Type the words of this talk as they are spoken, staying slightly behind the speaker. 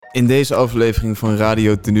In deze aflevering van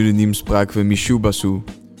Radio Tenue de Nîmes spraken we Michou Basu,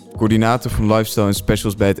 coördinator van lifestyle en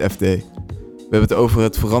specials bij het FD. We hebben het over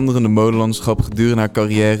het veranderende modelandschap gedurende haar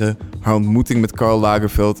carrière, haar ontmoeting met Karl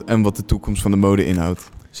Lagerfeld en wat de toekomst van de mode inhoudt.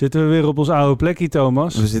 Zitten we weer op ons oude plekje,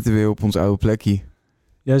 Thomas? We zitten weer op ons oude plekje.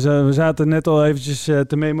 Ja, we zaten net al eventjes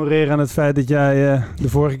te memoreren aan het feit dat jij de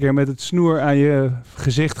vorige keer met het snoer aan je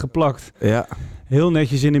gezicht geplakt heel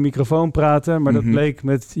netjes in de microfoon praten, maar dat bleek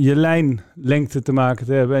met je lijnlengte te maken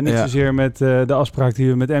te hebben en niet zozeer met de afspraak die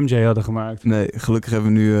we met MJ hadden gemaakt. Nee, gelukkig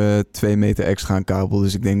hebben we nu 2 meter extra aan kabel,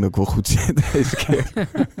 dus ik denk dat ik wel goed zit deze keer.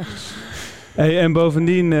 Hey, en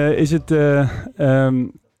bovendien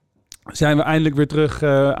zijn we eindelijk weer terug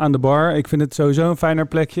aan de bar. Ik vind het sowieso een fijner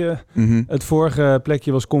plekje. Het vorige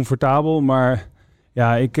plekje was comfortabel, maar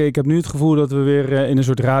ja, ik heb nu het gevoel dat we weer in een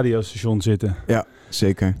soort radiostation zitten. Ja,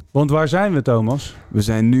 zeker. Want waar zijn we, Thomas? We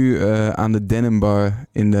zijn nu aan de Denim Bar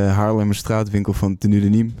in de Haarlemmerstraatwinkel van Tenue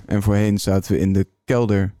de Nîmes. En voorheen zaten we in de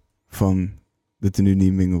kelder van de Tenue de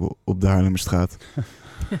Nîmes winkel op de Haarlemmerstraat.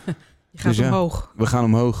 Je gaat dus omhoog. We gaan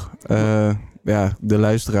omhoog. Ja, de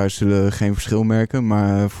luisteraars zullen geen verschil merken,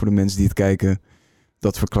 maar voor de mensen die het kijken,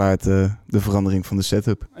 dat verklaart de verandering van de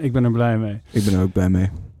setup. Ik ben er blij mee. Ik ben er ook blij mee.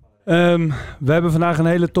 We hebben vandaag een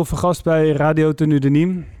hele toffe gast bij Radio Tenue de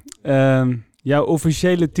Nîmes. Jouw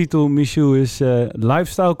officiële titel, Michou, is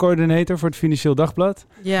Lifestyle Coordinator voor het Financieel Dagblad.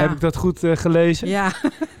 Ja. Heb ik dat goed gelezen? Ja.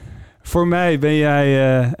 Voor mij ben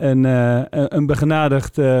jij een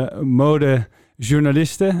begenadigd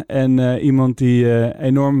modejournaliste en iemand die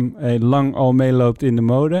enorm lang al meeloopt in de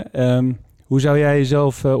mode. Hoe zou jij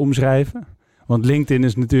jezelf omschrijven? Want LinkedIn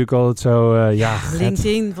is natuurlijk altijd zo...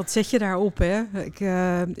 LinkedIn, wat zet je daarop? Hè?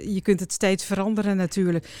 Je kunt het steeds veranderen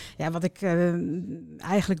natuurlijk. Ja, wat ik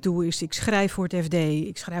eigenlijk doe is, ik schrijf voor het FD.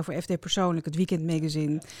 Ik schrijf voor FD Persoonlijk, het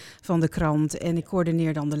weekendmagazine van de krant. En ik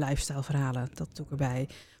coördineer dan de lifestyle verhalen. Dat doe ik erbij.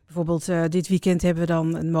 Bijvoorbeeld dit weekend hebben we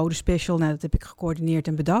dan een modespecial. Nou, dat heb ik gecoördineerd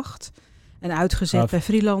en bedacht. En uitgezet bij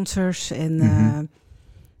freelancers. En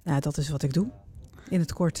dat is wat ik doe, in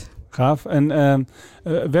het kort. Gaaf. En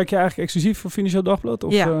werk je eigenlijk exclusief voor Financieel Dagblad?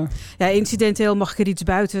 Of, ja, incidenteel mag ik er iets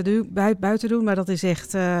buiten doen. Maar dat is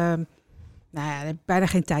echt... daar heb ik bijna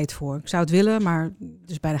geen tijd voor. Ik zou het willen, maar er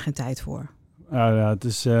is bijna geen tijd voor.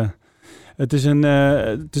 Het is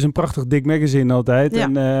een prachtig dik magazine altijd. Ja.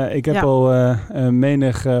 En ik heb al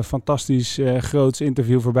menig fantastisch groots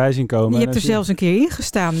interview voorbij zien komen. Je hebt er zelfs een keer in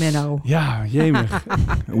gestaan, Menno. Ja, jemig.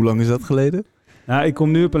 Hoe lang is dat geleden? Nou, ik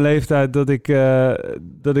kom nu op een leeftijd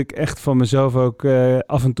dat ik echt van mezelf ook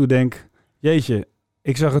af en toe denk... Jeetje,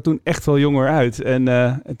 ik zag er toen echt wel jonger uit.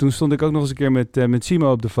 En toen stond ik ook nog eens een keer met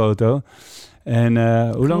Simo op de foto. En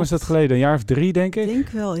hoe lang is dat geleden? Een jaar of 3, denk ik? Ik denk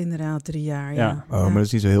wel inderdaad 3 jaar, ja. Oh, maar dat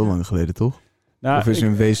is niet zo heel lang geleden, toch? Nou, of is er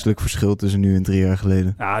een wezenlijk verschil tussen nu en 3 jaar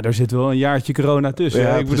geleden? Nou, daar zit wel een jaartje corona tussen.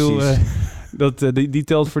 Ja, ik bedoel, die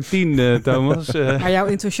telt voor 10, Thomas. Maar jouw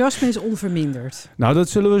enthousiasme is onverminderd. Nou, dat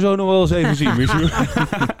zullen we zo nog wel eens even zien, Michou.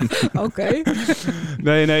 Oké.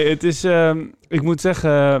 Nee, het is... ik moet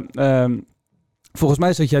zeggen... volgens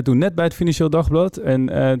mij zat jij toen net bij het Financieel Dagblad. En,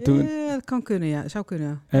 toen... Ja, dat kan kunnen, ja. Zou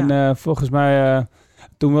kunnen. En volgens mij...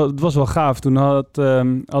 het was wel gaaf. Toen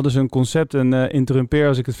hadden ze een concept, een interim peer,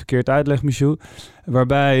 als ik het verkeerd uitleg, Michou.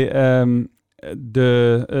 Waarbij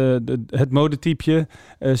het modetypeje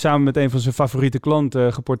samen met een van zijn favoriete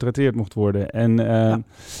klanten geportretteerd mocht worden. En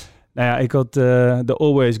ik had de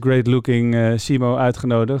always great looking Simo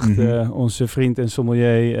uitgenodigd. Onze vriend en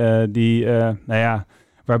sommelier,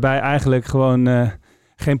 waarbij eigenlijk gewoon...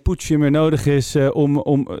 geen poetsje meer nodig is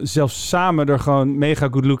om zelfs samen er gewoon mega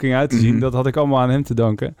good looking uit te zien. Dat had ik allemaal aan hem te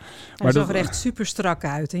danken. Hij zag er echt super strak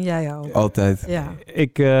uit en jij ook. Altijd. Ja.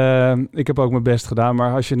 Ik heb ook mijn best gedaan,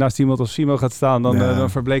 maar als je naast iemand als Simo gaat staan, dan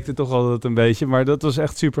verbleekt het toch altijd een beetje. Maar dat was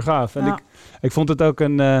echt super gaaf. En ik vond het ook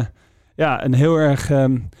een heel erg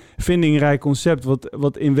vindingrijk concept,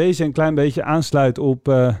 wat in wezen een klein beetje aansluit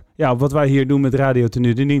op wat wij hier doen met Radio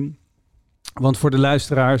Tenue de Nîmes. Want voor de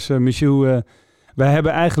luisteraars, Michou... wij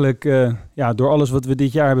hebben eigenlijk, door alles wat we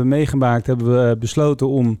dit jaar hebben meegemaakt, hebben we besloten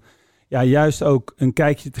om juist ook een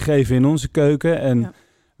kijkje te geven in onze keuken. En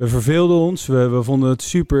we verveelden ons. We vonden het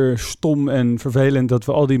super stom en vervelend dat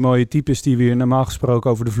we al die mooie types die we hier normaal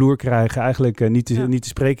gesproken over de vloer krijgen, eigenlijk niet te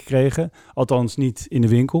spreken kregen. Althans niet in de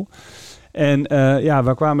winkel. En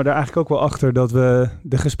we kwamen er eigenlijk ook wel achter dat we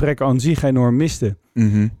de gesprekken aan zich enorm misten.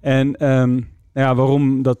 En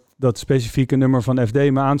waarom dat specifieke nummer van FD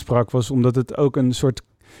me aansprak, was omdat het ook een soort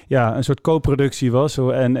een soort co-productie was.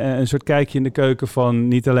 En een soort kijkje in de keuken van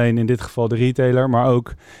niet alleen in dit geval de retailer, maar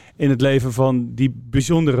ook in het leven van die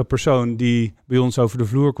bijzondere persoon die bij ons over de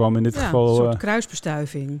vloer kwam. In dit geval een soort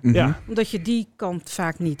kruisbestuiving. Ja. Omdat je die kant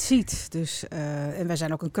vaak niet ziet. Dus, en wij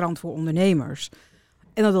zijn ook een krant voor ondernemers.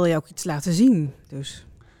 En dan wil je ook iets laten zien. Dus.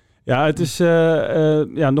 Ja, het is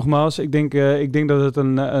nogmaals, ik denk dat het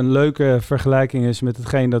een leuke vergelijking is met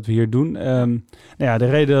hetgeen dat we hier doen. De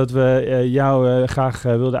reden dat we jou graag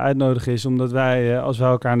wilden uitnodigen is omdat wij, als we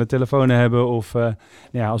elkaar aan de telefoon hebben of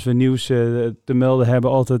als we nieuws te melden hebben,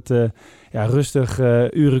 altijd rustig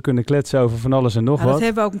uren kunnen kletsen over van alles en nog wat. Dat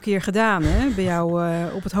hebben we ook een keer gedaan, hè? Bij jou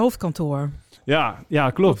op het hoofdkantoor.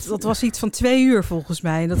 Ja, klopt. Dat was iets van 2 uur volgens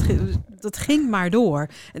mij. En dat ging maar door.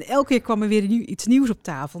 En elke keer kwam er weer iets nieuws op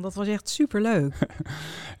tafel. Dat was echt superleuk.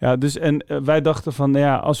 Ja, dus wij dachten van,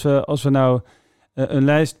 als we nou een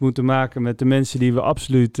lijst moeten maken met de mensen die we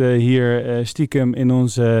absoluut hier stiekem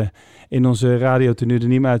in onze Radio Tenue de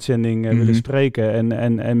Nîmes uitzending willen spreken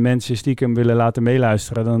en mensen stiekem willen laten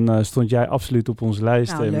meeluisteren, dan stond jij absoluut op onze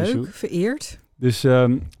lijst. Nou, leuk. Michou. Vereerd. Dus,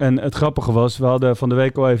 en het grappige was, we hadden van de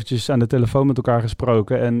week al eventjes aan de telefoon met elkaar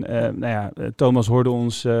gesproken. En Thomas hoorde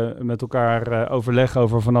ons met elkaar overleggen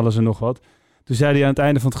over van alles en nog wat. Toen zei hij aan het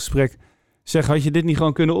einde van het gesprek, zeg, had je dit niet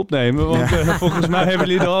gewoon kunnen opnemen? Want volgens mij hebben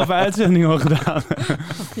jullie de halve uitzending al gedaan.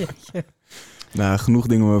 Nou, genoeg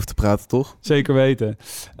dingen om over te praten, toch? Zeker weten.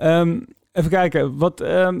 Even kijken,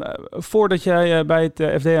 voordat jij bij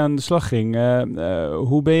het FD aan de slag ging,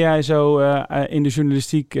 hoe ben jij zo in de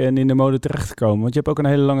journalistiek en in de mode terechtgekomen? Want je hebt ook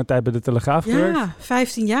een hele lange tijd bij de Telegraaf gewerkt. Ja,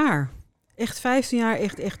 15 jaar. Echt 15 jaar,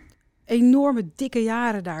 echt enorme dikke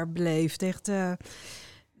jaren daar beleefd.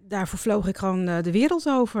 Daarvoor vloog ik gewoon de wereld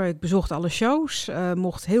over. Ik bezocht alle shows,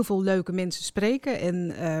 mocht heel veel leuke mensen spreken.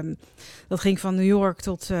 En dat ging van New York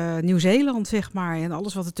tot Nieuw-Zeeland, zeg maar. En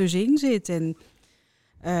alles wat er tussenin zit. En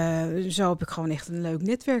zo heb ik gewoon echt een leuk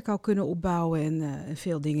netwerk al kunnen opbouwen en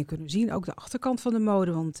veel dingen kunnen zien. Ook de achterkant van de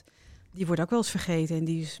mode, want die wordt ook wel eens vergeten. En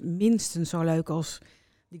die is minstens zo leuk als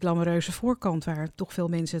die glamoureuze voorkant, waar toch veel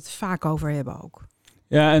mensen het vaak over hebben ook.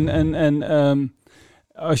 Ja, en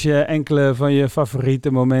als je enkele van je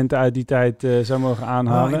favoriete momenten uit die tijd zou mogen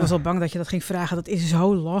aanhalen. Ik was al bang dat je dat ging vragen. Dat is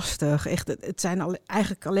zo lastig. Echt, het zijn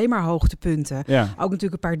eigenlijk alleen maar hoogtepunten. Ja. Ook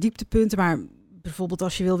natuurlijk een paar dieptepunten, maar bijvoorbeeld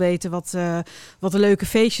als je wil weten wat de leuke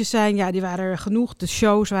feestjes zijn. Ja, die waren er genoeg. De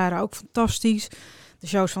shows waren ook fantastisch. De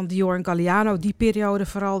shows van Dior en Galliano, die periode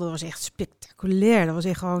vooral, dat was echt spectaculair. Dat was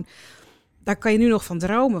echt gewoon, daar kan je nu nog van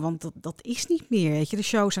dromen, want dat is niet meer. Weet je, de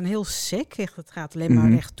shows zijn heel sec. Echt, het gaat alleen maar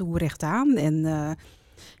recht toe, recht aan. En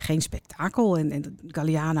geen spektakel. En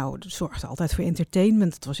Galliano zorgde altijd voor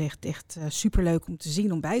entertainment. Het was echt superleuk om te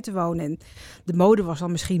zien, om bij te wonen. En de mode was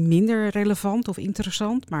dan misschien minder relevant of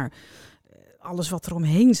interessant, maar alles wat er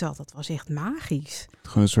omheen zat, dat was echt magisch.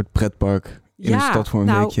 Gewoon een soort pretpark in de stad voor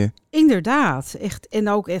een weekje. Inderdaad. Echt. En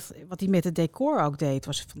ook echt wat hij met het decor ook deed,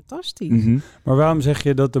 was fantastisch. Mm-hmm. Maar waarom zeg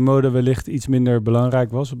je dat de mode wellicht iets minder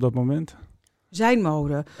belangrijk was op dat moment? Zijn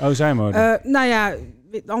mode. Oh, zijn mode.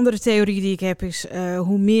 De andere theorie die ik heb is,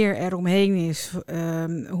 hoe meer er omheen is,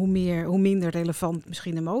 hoe minder relevant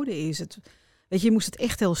misschien de mode is. Weet je, je moest het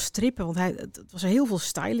echt heel strippen, want het was heel veel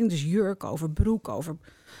styling. Dus jurk over broek, over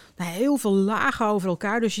heel veel lagen over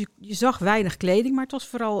elkaar. Dus je zag weinig kleding, maar het was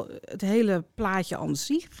vooral het hele plaatje aan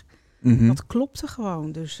zich. Mm-hmm. Dat klopte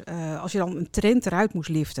gewoon. Dus als je dan een trend eruit moest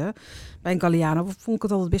liften, bij een Galliano vond ik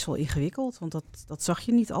het altijd best wel ingewikkeld. Want dat zag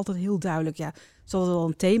je niet altijd heel duidelijk. Ja, er zat wel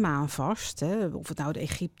een thema aan vast. Hè? Of het nou de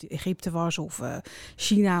Egypte was of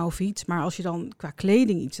China of iets. Maar als je dan qua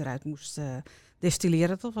kleding iets eruit moest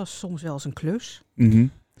destilleren, dat was soms wel eens een klus.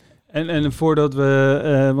 Mm-hmm. En voordat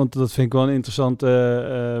we, want dat vind ik wel een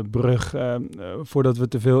interessante brug, voordat we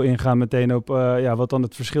te veel ingaan meteen op wat dan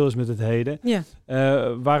het verschil is met het heden. Ja.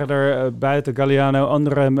 Waren er buiten Galliano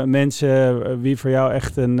andere mensen wie voor jou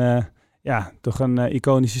echt toch een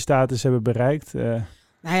iconische status hebben bereikt?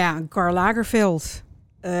 Karl Lagerfeld.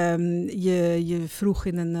 Je vroeg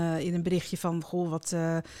in een berichtje van,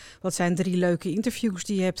 wat zijn 3 leuke interviews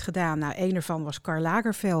die je hebt gedaan? Nou, één ervan was Karl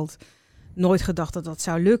Lagerfeld. Nooit gedacht dat dat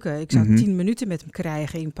zou lukken. Ik zou 10 minuten met hem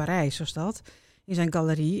krijgen in Parijs, was dat. In zijn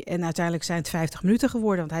galerie. En uiteindelijk zijn het 50 minuten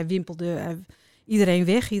geworden. Want hij wimpelde iedereen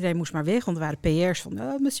weg. Iedereen moest maar weg. Want er waren PR's van,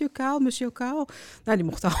 monsieur Kaal. Nou, die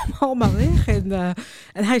mochten allemaal weg.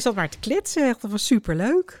 En hij zat maar te kletsen. Echt, dat was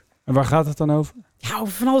superleuk. En waar gaat het dan over? Ja,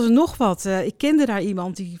 over van alles en nog wat. Ik kende daar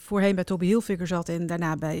iemand die voorheen bij Tommy Hilfiger zat en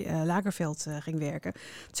daarna bij Lagerfeld ging werken.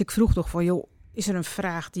 Dus ik vroeg nog van, joh, is er een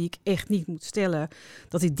vraag die ik echt niet moet stellen?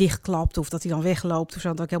 Dat hij dichtklapt of dat hij dan wegloopt of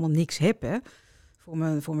zo, dat ik helemaal niks heb, hè? Voor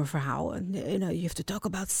mijn verhaal. Nee, you have to talk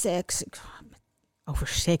about sex. over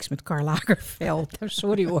seks met Karl Lagerfeld.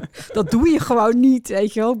 Sorry hoor, dat doe je gewoon niet,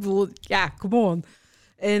 weet je wel. Ik bedoel, ja, come on.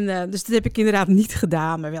 En dus dat heb ik inderdaad niet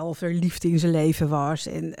gedaan, maar wel of er liefde in zijn leven was.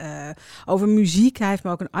 En over muziek, hij heeft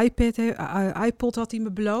me ook een iPod had hij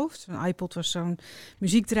me beloofd. Een iPod was zo'n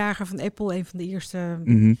muziekdrager van Apple, een van de eerste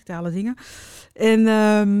digitale dingen. En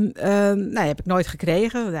heb ik nooit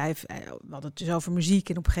gekregen. We hadden het dus over muziek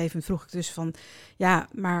en op een gegeven moment vroeg ik dus van, ja,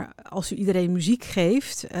 maar als u iedereen muziek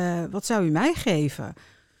geeft, wat zou u mij geven?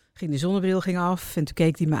 De zonnebril ging af en toen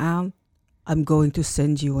keek hij me aan. I'm going to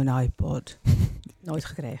send you an iPod. Nooit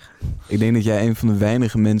gekregen. Ik denk dat jij een van de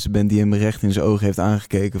weinige mensen bent die hem recht in zijn ogen heeft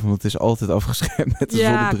aangekeken. Van het is altijd afgeschermd met de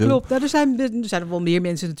zonnebril. Ja, klopt. Nou, er zijn wel meer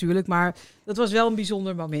mensen natuurlijk, maar dat was wel een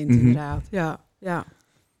bijzonder moment inderdaad. Ja.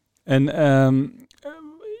 En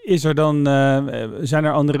is er dan, zijn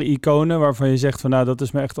er andere iconen waarvan je zegt van nou, dat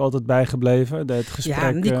is me echt altijd bijgebleven? Het gesprek, ja,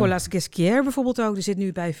 Nicolas Ghesquière bijvoorbeeld ook. Die zit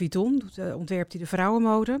nu bij Vuitton, ontwerpt hij de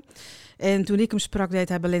vrouwenmode. En toen ik hem sprak, deed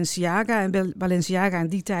hij Balenciaga. En Balenciaga in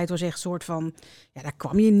die tijd was echt een soort van, ja, daar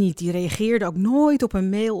kwam je niet. Die reageerde ook nooit op een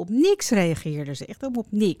mail, op niks reageerde ze. Echt op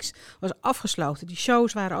niks. Was afgesloten. Die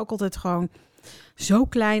shows waren ook altijd gewoon zo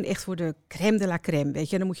klein, echt voor de crème de la crème, weet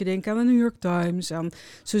je. En dan moet je denken aan de New York Times, aan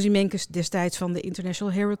Susie Menkes destijds van de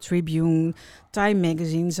International Herald Tribune, Time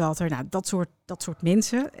Magazine zat er. Nou, dat soort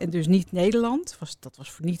mensen. En dus niet Nederland. Dat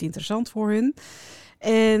was niet interessant voor hun.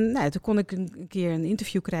 En toen kon ik een keer een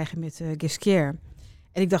interview krijgen met Ghesquière.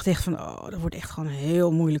 En ik dacht echt van, dat wordt echt gewoon een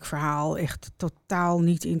heel moeilijk verhaal. Echt totaal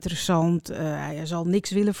niet interessant. Hij zal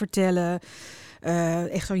niks willen vertellen.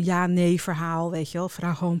 Echt zo'n ja-nee verhaal, weet je wel,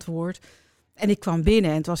 vraag-antwoord. En ik kwam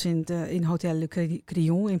binnen en het was in Hotel Le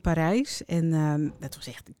Crillon in Parijs. En het was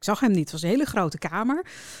echt, ik zag hem niet. Het was een hele grote kamer.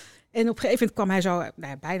 En op een gegeven moment kwam hij zo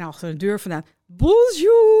bijna achter de deur vandaan.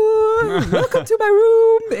 Bonjour, welcome to my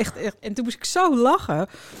room. Echt. En toen moest ik zo lachen.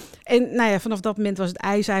 En vanaf dat moment was het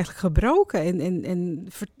ijs eigenlijk gebroken. En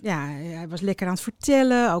hij was lekker aan het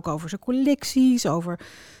vertellen. Ook over zijn collecties, over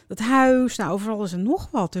het huis. Nou, over alles en nog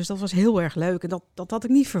wat. Dus dat was heel erg leuk. En dat had ik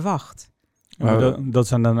niet verwacht. Dat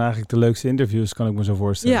zijn dan eigenlijk de leukste interviews, kan ik me zo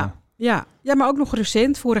voorstellen. Ja, maar ook nog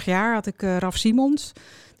recent. Vorig jaar had ik Raf Simons.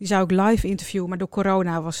 Die zou ik live interviewen, maar door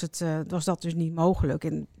corona was dat dus niet mogelijk.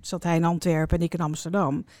 En zat hij in Antwerpen en ik in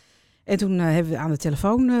Amsterdam. En toen hebben we aan de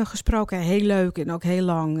telefoon gesproken. Heel leuk en ook heel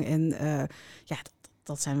lang. En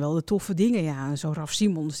dat zijn wel de toffe dingen. Ja, en zo Raf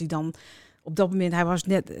Simons, die dan op dat moment,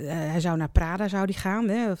 hij zou naar Prada gaan.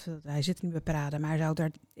 Hè? Hij zit nu bij Prada, maar hij zou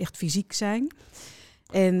daar echt fysiek zijn.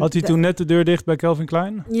 En had hij toen net de deur dicht bij Calvin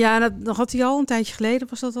Klein? Ja, dat had hij al een tijdje geleden.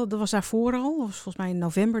 Dat was daarvoor al. Dat was volgens mij in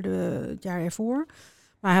november het jaar ervoor.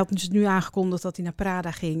 Maar hij had dus nu aangekondigd dat hij naar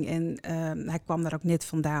Prada ging. En hij kwam daar ook net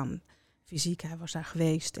vandaan. Fysiek, hij was daar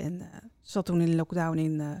geweest. En zat toen in lockdown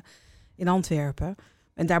in Antwerpen.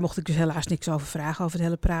 En daar mocht ik dus helaas niks over vragen. Over het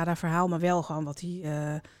hele Prada-verhaal. Maar wel gewoon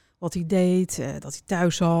wat hij deed. Dat hij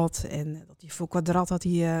thuis had. En dat hij voor Quadrat had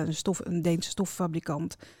hij een Deense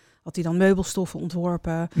stoffabrikant. Had hij dan meubelstoffen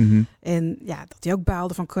ontworpen. Mm-hmm. En ja, dat hij ook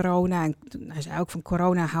baalde van corona. En hij zei ook van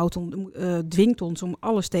corona dwingt ons om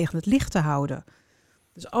alles tegen het licht te houden.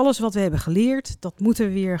 Dus alles wat we hebben geleerd, dat moeten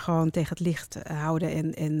we weer gewoon tegen het licht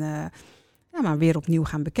houden en maar weer opnieuw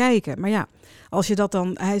gaan bekijken. Maar ja, als je dat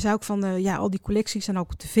dan, hij zei ook van, al die collecties zijn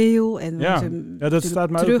ook te veel. En dat staat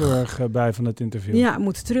mij ook heel erg bij van het interview. Ja,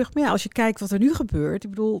 moeten terug. Maar ja, als je kijkt wat er nu gebeurt, ik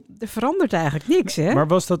bedoel, er verandert eigenlijk niks, hè? Maar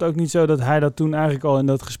was dat ook niet zo dat hij dat toen eigenlijk al in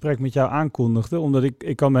dat gesprek met jou aankondigde? Omdat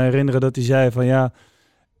ik kan me herinneren dat hij zei van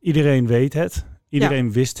iedereen weet het,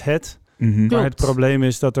 iedereen wist het. Mm-hmm. Maar het probleem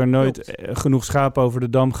is dat er nooit genoeg schapen over de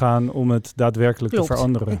dam gaan om het daadwerkelijk te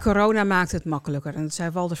veranderen. En corona maakt het makkelijker. En dat zei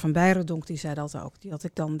Walter van Beirendonk, die zei dat ook. Die had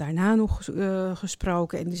ik dan daarna nog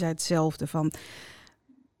gesproken en die zei hetzelfde van,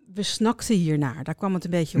 we snakten hiernaar. Daar kwam het een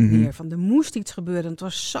beetje op neer. Van, er moest iets gebeuren. Het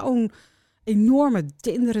was zo'n enorme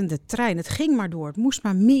denderende trein. Het ging maar door. Het moest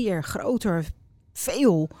maar meer, groter,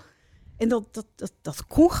 veel. En dat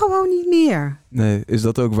kon gewoon niet meer. Nee, is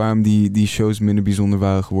dat ook waarom die shows minder bijzonder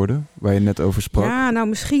waren geworden? Waar je net over sprak? Ja, nou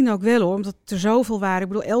misschien ook wel hoor. Omdat er zoveel waren. Ik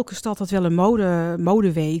bedoel, elke stad had wel een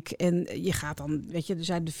modeweek. En je gaat dan, weet je, er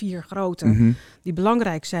zijn de 4 grote. Mm-hmm. Die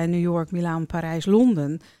belangrijk zijn. New York, Milaan, Parijs,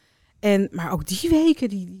 Londen. Maar ook die weken,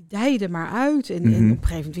 die dijden maar uit. En op een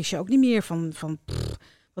gegeven moment wist je ook niet meer van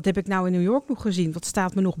wat heb ik nou in New York nog gezien? Wat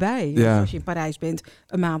staat me nog bij? Ja. Als je in Parijs bent,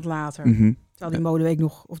 een maand later. Mm-hmm. Terwijl die modeweek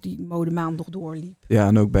die modemaand nog doorliep. Ja,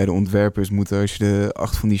 en ook bij de ontwerpers als je de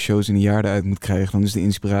 8 van die shows in een jaar eruit moet krijgen, dan is de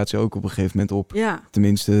inspiratie ook op een gegeven moment op. Ja.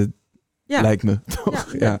 Tenminste, lijkt me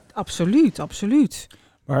toch. Ja, absoluut.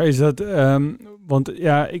 Maar is dat, want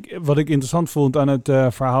wat ik interessant vond aan het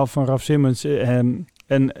verhaal van Raf Simons,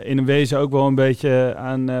 En in een wezen ook wel een beetje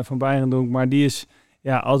aan Van Beirendonck. Maar die is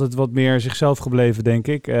altijd wat meer zichzelf gebleven, denk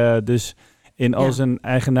ik. Dus in al zijn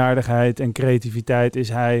eigenaardigheid en creativiteit is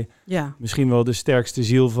hij misschien wel de sterkste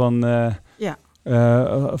ziel van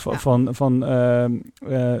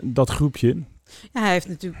dat groepje. Ja,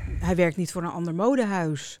 hij werkt niet voor een ander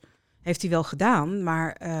modehuis. Heeft hij wel gedaan,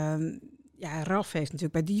 maar Raf heeft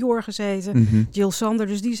natuurlijk bij Dior gezeten. Mm-hmm. Jill Sander,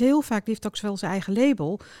 dus die is heel vaak, die heeft ook wel zijn eigen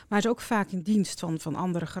label, maar is ook vaak in dienst van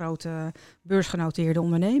andere grote beursgenoteerde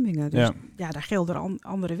ondernemingen. Dus daar gelden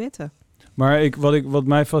andere wetten. Maar wat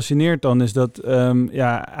mij fascineert dan is dat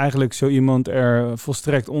eigenlijk zo iemand er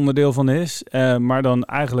volstrekt onderdeel van is, maar dan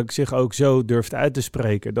eigenlijk zich ook zo durft uit te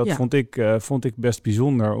spreken. Dat vond ik best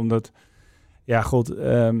bijzonder, omdat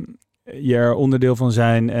je er onderdeel van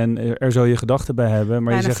zijn en er zo je gedachten bij hebben.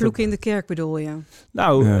 Maar je zegt vloek in de kerk bedoel je?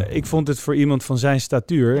 Nou, ik vond het voor iemand van zijn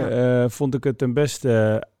statuur, vond ik het een best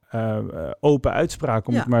open uitspraak,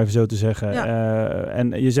 om het maar even zo te zeggen. Ja.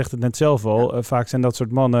 En je zegt het net zelf al, vaak zijn dat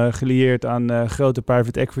soort mannen gelieerd aan grote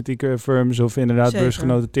private equity firms of inderdaad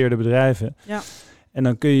beursgenoteerde bedrijven. Ja. En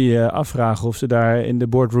dan kun je je afvragen of ze daar in de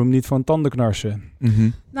boardroom niet van tanden knarsen.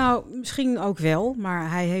 Mm-hmm. Nou, misschien ook wel,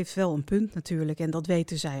 maar hij heeft wel een punt natuurlijk en dat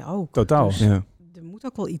weten zij ook. Totaal. Dus er moet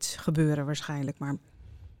ook wel iets gebeuren waarschijnlijk, maar...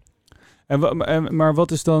 Maar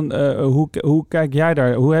wat is dan, hoe kijk jij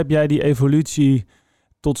daar? Hoe heb jij die evolutie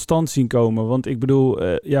tot stand zien komen? Want ik bedoel,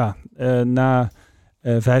 na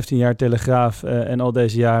 15 jaar Telegraaf en al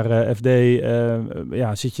deze jaren FD,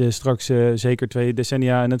 zit je straks zeker 2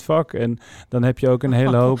 decennia in het vak. En dan heb je ook een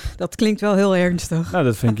hele hoop... Dat klinkt wel heel ernstig. Nou,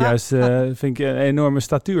 dat vind ik juist een enorme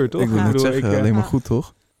statuur, toch? Ik wil net zeggen, alleen maar goed,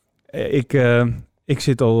 toch? Ik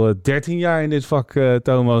zit al 13 jaar in dit vak,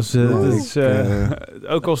 Thomas. Dat is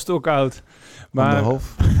ook al stokoud. Maar...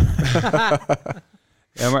 half.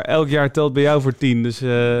 Ja, maar elk jaar telt bij jou voor 10. Dus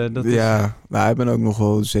dat is... Ja, nou, ik ben ook nog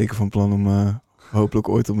wel zeker van plan om hopelijk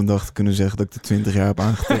ooit op een dag te kunnen zeggen dat ik de 20 jaar heb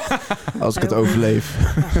aangetikt. Als ik het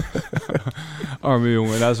overleef. Arme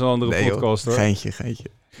jongen, dat is een andere podcast hoor. Geintje.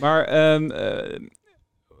 Maar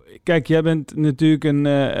kijk, jij bent natuurlijk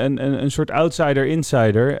een soort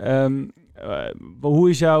outsider-insider. Hoe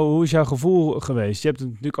is jouw gevoel geweest? Je hebt het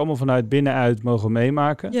natuurlijk allemaal vanuit binnenuit mogen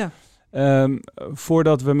meemaken. Ja.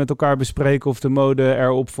 Voordat we met elkaar bespreken of de mode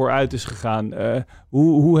erop vooruit is gegaan.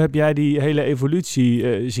 Hoe heb jij die hele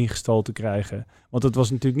evolutie zien gestalte krijgen? Want het was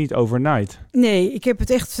natuurlijk niet overnight. Nee, ik heb het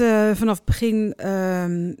echt vanaf het begin...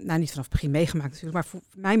 niet vanaf het begin meegemaakt natuurlijk. Maar voor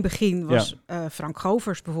mijn begin was Frank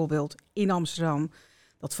Govers bijvoorbeeld in Amsterdam.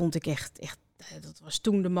 Dat vond ik echt... Dat was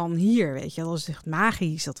toen de man hier, weet je. Dat was echt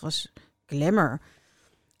magisch. Dat was glamour.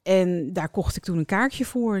 En daar kocht ik toen een kaartje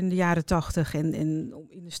voor in de jaren 80 en in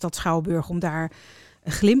de stad Schouwburg om daar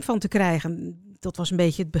een glimp van te krijgen. Dat was een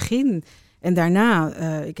beetje het begin. En daarna,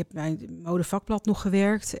 ik heb bij het modevakblad nog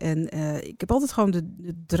gewerkt en ik heb altijd gewoon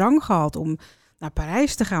de drang gehad om naar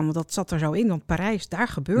Parijs te gaan, want dat zat er zo in. Want Parijs, daar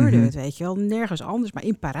gebeurde het, weet je wel. Nergens anders, maar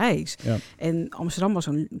in Parijs. Ja. En Amsterdam was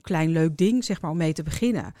een klein leuk ding, zeg maar, om mee te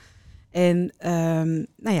beginnen. En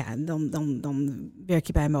dan werk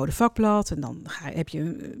je bij een modevakblad en dan heb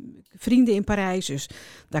je vrienden in Parijs, dus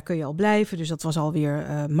daar kun je al blijven. Dus dat was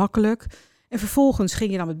alweer makkelijk. En vervolgens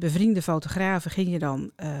ging je dan met bevriende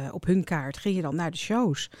fotografen, op hun kaart, ging je dan naar de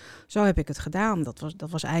shows. Zo heb ik het gedaan. Dat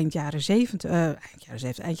was eind jaren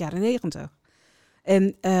 90.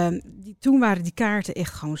 En toen waren die kaarten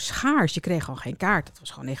echt gewoon schaars. Je kreeg gewoon geen kaart. Dat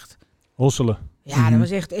was gewoon echt... hosselen. Ja, dat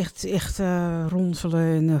was echt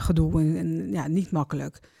ronselen en gedoe en niet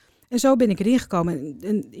makkelijk. En zo ben ik erin gekomen.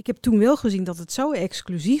 En ik heb toen wel gezien dat het zo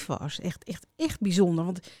exclusief was. Echt bijzonder.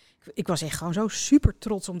 Want ik was echt gewoon zo super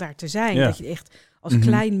trots om daar te zijn. Ja. Dat je echt als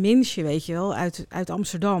klein mensje, weet je wel, uit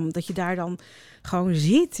Amsterdam, dat je daar dan gewoon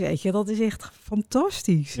zit, weet je. Dat is echt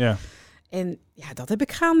fantastisch. Ja. En ja, dat heb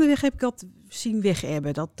ik gaandeweg zien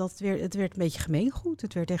wegebben. Het werd een beetje gemeengoed.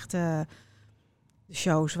 Het werd echt... De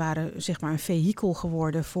shows waren zeg maar een vehikel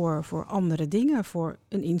geworden voor andere dingen. Voor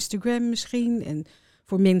een Instagram misschien. En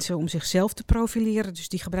voor mensen om zichzelf te profileren. Dus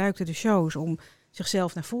die gebruikten de shows om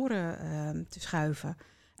zichzelf naar voren te schuiven.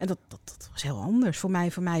 En dat was heel anders.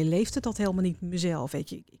 Voor mij leefde dat helemaal niet mezelf. Weet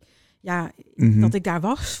je. Dat ik daar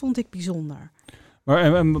was, vond ik bijzonder.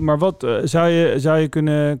 Maar wat zou je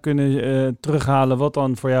kunnen terughalen wat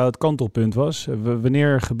dan voor jou het kantelpunt was?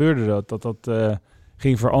 Wanneer gebeurde dat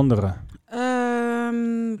ging veranderen?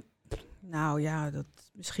 Dat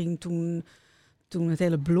misschien toen het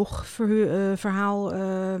hele blogverhaal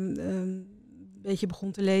een beetje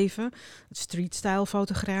begon te leven. Het streetstyle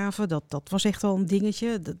fotografen, dat was echt wel een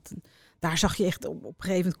dingetje. Daar zag je echt op een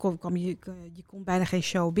gegeven moment je kon bijna geen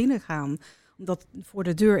show binnengaan. Omdat voor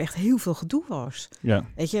de deur echt heel veel gedoe was. Ja.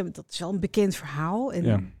 Weet je, dat is wel een bekend verhaal. En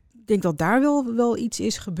Ja. ik denk dat daar wel iets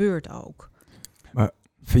is gebeurd ook. Maar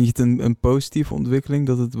vind je het een positieve ontwikkeling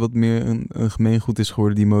dat het wat meer een gemeengoed is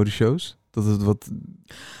geworden, die modeshows? Dat het wat...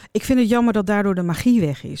 Ik vind het jammer dat daardoor de magie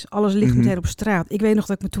weg is. Alles ligt meteen op straat. Ik weet nog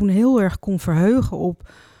dat ik me toen heel erg kon verheugen op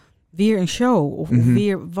weer een show. Of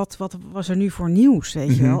weer, wat was er nu voor nieuws,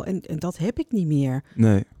 weet je wel. En dat heb ik niet meer.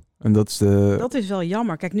 Nee, en dat is Dat is wel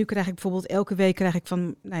jammer. Kijk, nu krijg ik bijvoorbeeld elke week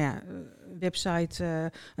van,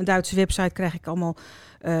 een Duitse website krijg ik allemaal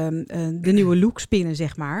de nieuwe looks binnen,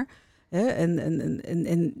 zeg maar.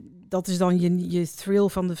 En dat is dan je thrill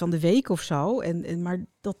van de week of zo. Maar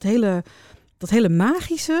dat hele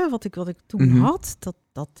magische wat ik toen had,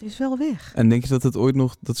 dat is wel weg. En denk je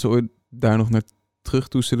dat ze ooit daar nog naar terug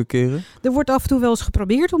toe zullen keren? Er wordt af en toe wel eens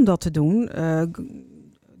geprobeerd om dat te doen.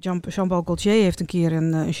 Jean-Paul Gaultier heeft een keer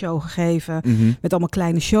een show gegeven met allemaal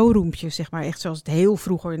kleine showroompjes, zeg maar. Echt zoals het heel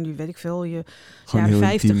vroeger, nu weet ik veel, jaren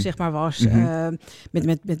 50 intiem, zeg maar, was.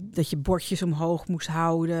 Met dat je bordjes omhoog moest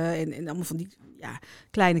houden en allemaal van die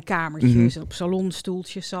kleine kamertjes en op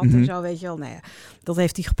salonstoeltjes zat en zo, weet je wel. Nou ja, dat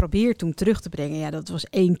heeft hij geprobeerd toen terug te brengen. Ja, dat was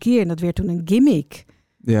 1 keer en dat werd toen een gimmick.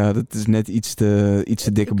 Ja, dat is net iets te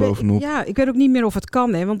dikker bovenop. Ik weet ook niet meer of het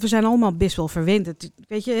kan, hè, want we zijn allemaal best wel verwend.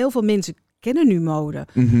 Weet je, heel veel mensen kennen nu mode.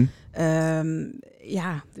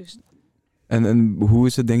 Dus... En hoe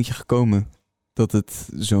is het, denk je, gekomen dat het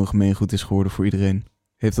zo'n gemeengoed is geworden voor iedereen?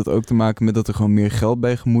 Heeft dat ook te maken met dat er gewoon meer geld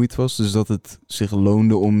bij gemoeid was? Dus dat het zich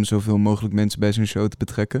loonde om zoveel mogelijk mensen bij zo'n show te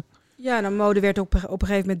betrekken? Ja, nou, mode werd op een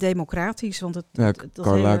gegeven moment democratisch. Want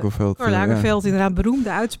Karl Lagerfeld. Karl Lagerfeld, inderdaad,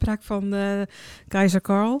 beroemde uitspraak van keizer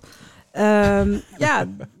Karl.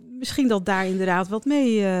 Misschien dat daar inderdaad wat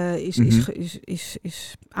mee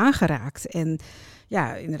is aangeraakt. En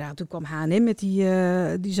ja, inderdaad, toen kwam H&M met die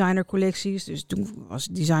designercollecties. Dus toen was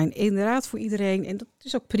design inderdaad voor iedereen. En dat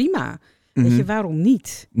is ook prima. Weet je, waarom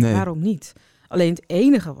niet? Nee. Waarom niet? Alleen het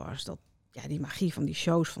enige was dat die magie van die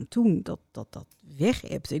shows van toen, dat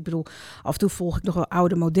weg-ebte. Ik bedoel, af en toe volg ik nog wel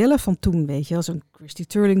oude modellen van toen, weet je. Als een Christy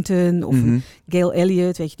Turlington of een Gail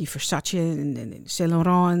Elliott, weet je, die Versace en Saint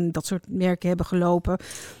Laurent en dat soort merken hebben gelopen.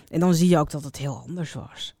 En dan zie je ook dat het heel anders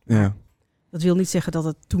was. Ja. Dat wil niet zeggen dat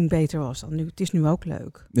het toen beter was dan nu. Het is nu ook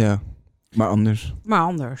leuk. Ja, maar anders.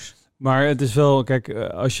 Maar het is wel, kijk,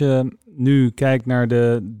 als je nu kijkt naar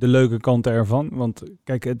de leuke kanten ervan. Want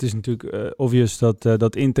kijk, het is natuurlijk obvious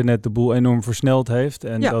dat internet de boel enorm versneld heeft.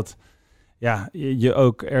 En dat je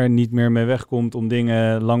ook er niet meer mee wegkomt om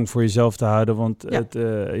dingen lang voor jezelf te houden. Want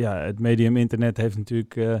het medium internet heeft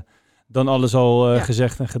natuurlijk dan alles al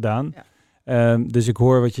gezegd en gedaan. Ja. Dus ik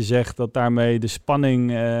hoor wat je zegt, dat daarmee de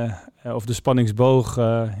spanning of de spanningsboog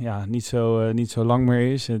niet zo lang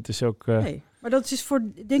meer is. Het is ook... Nee. Maar dat is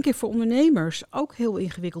denk ik voor ondernemers ook heel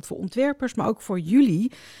ingewikkeld. Voor ontwerpers, maar ook voor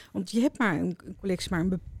jullie. Want je hebt maar een collectie, maar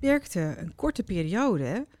een korte periode.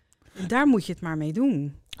 Hè? En daar moet je het maar mee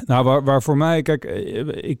doen. Nou, waar voor mij, kijk,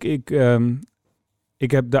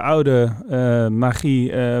 ik heb de oude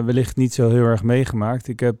magie wellicht niet zo heel erg meegemaakt.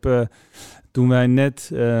 Ik heb... Toen wij net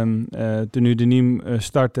Tenue de Nîmes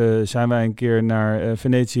startten, zijn wij een keer naar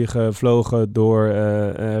Venetië gevlogen door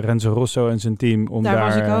Renzo Rosso en zijn team. Daar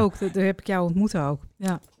was ik ook, daar heb ik jou ontmoet ook.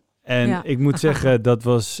 Ja. En ik moet zeggen, dat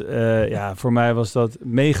was voor mij was dat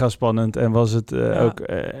mega spannend en was het ook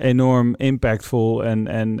enorm impactvol.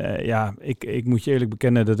 Ik moet je eerlijk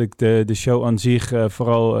bekennen dat ik de show aan zich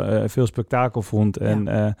vooral veel spektakel vond.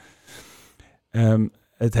 En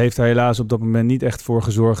het heeft er helaas op dat moment niet echt voor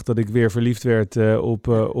gezorgd dat ik weer verliefd werd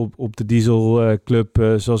op de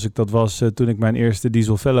dieselclub zoals ik dat was toen ik mijn eerste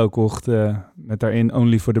diesel fellow kocht. Met daarin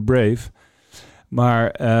Only for the Brave.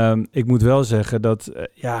 Maar ik moet wel zeggen dat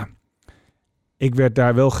ik werd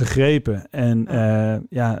daar wel gegrepen. En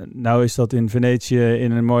nou is dat in Venetië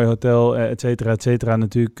in een mooi hotel, et cetera,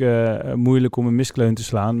 natuurlijk moeilijk om een miskleun te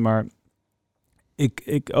slaan. Maar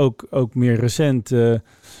ik ook meer recent, de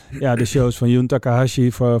shows van Jun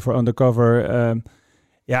Takahashi voor Undercover.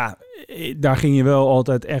 Daar ging je wel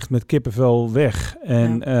altijd echt met kippenvel weg.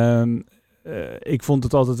 En ik vond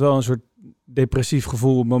het altijd wel een soort depressief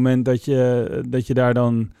gevoel op het moment dat je daar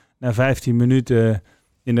dan na 15 minuten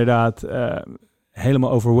inderdaad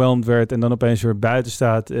helemaal overwhelmed werd en dan opeens weer buiten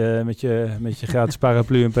staat met je gratis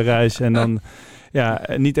paraplu in Parijs en dan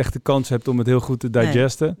niet echt de kans hebt om het heel goed te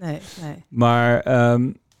digesten. Nee. Maar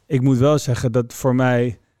ik moet wel zeggen dat voor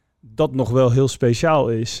mij dat nog wel heel speciaal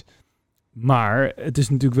is. Maar het is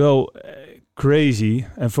natuurlijk wel crazy,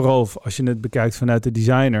 en vooral als je het bekijkt vanuit de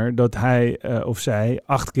designer, dat hij of zij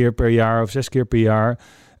 8 keer per jaar of 6 keer per jaar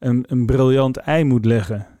een briljant ei moet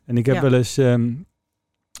leggen. En ik heb wel eens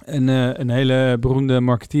een hele beroemde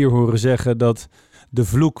marketeer horen zeggen dat de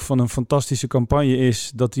vloek van een fantastische campagne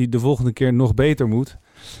is dat die de volgende keer nog beter moet.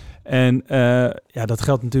 En dat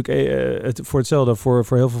geldt natuurlijk voor hetzelfde voor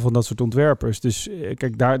heel veel van dat soort ontwerpers. Dus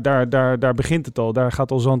kijk, daar begint het al. Daar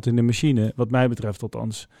gaat al zand in de machine, wat mij betreft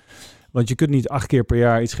althans. Want je kunt niet 8 keer per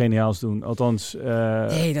jaar iets geniaals doen. Althans...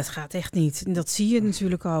 Nee, dat gaat echt niet. Dat zie je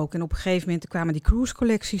natuurlijk ook. En op een gegeven moment kwamen die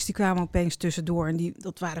cruise-collecties, die kwamen opeens tussendoor. En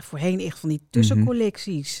dat waren voorheen echt van die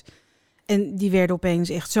tussencollecties. En die werden opeens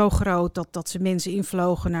echt zo groot dat ze mensen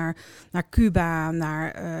invlogen naar Cuba,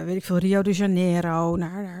 naar Rio de Janeiro,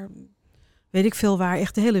 naar weet ik veel waar,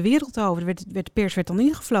 echt de hele wereld over. De pers werd dan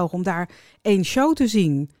ingevlogen om daar 1 show te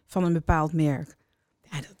zien van een bepaald merk.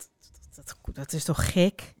 Ja, dat is toch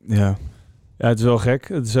gek? Ja, het is wel gek.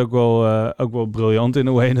 Het is ook wel briljant in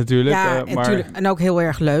een way natuurlijk. Ja, en ook heel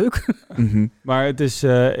erg leuk. Maar het is...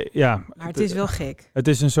 maar het is wel gek. Het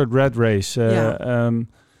is een soort rat race.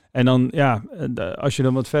 En dan, als je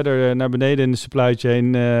dan wat verder naar beneden in de supply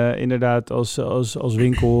chain, inderdaad als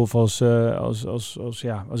winkel of als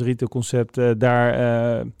retailconcept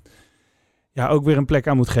daar ook weer een plek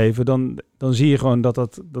aan moet geven, dan zie je gewoon dat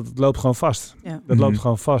het loopt gewoon vast. Ja. Dat loopt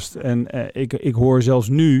gewoon vast. En ik hoor zelfs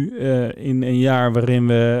nu in een jaar waarin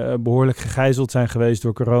we behoorlijk gegijzeld zijn geweest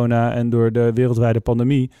door corona en door de wereldwijde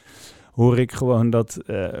pandemie, hoor ik gewoon dat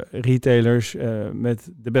retailers met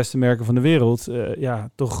de beste merken van de wereld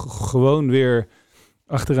toch gewoon weer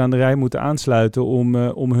achteraan de rij moeten aansluiten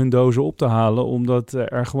om hun dozen op te halen. Omdat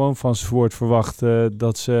er gewoon van ze wordt verwacht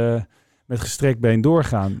dat ze met gestrekt been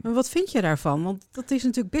doorgaan. Maar wat vind je daarvan? Want dat is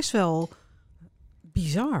natuurlijk best wel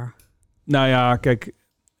bizar. Nou ja, kijk,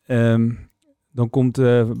 dan komt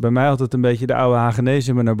bij mij altijd een beetje de oude Hagenees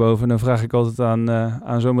in me naar boven. En dan vraag ik altijd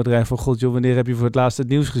aan zo'n bedrijf van, god joh, wanneer heb je voor het laatst het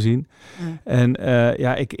nieuws gezien? Ja. En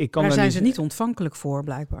ik kan daar zijn ze niet ontvankelijk voor,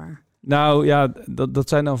 blijkbaar. Nou ja, dat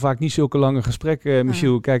zijn dan vaak niet zulke lange gesprekken,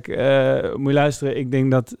 Michou. Kijk, moet je luisteren, ik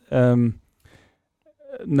denk dat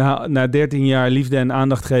na 13 jaar liefde en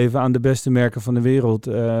aandacht geven aan de beste merken van de wereld,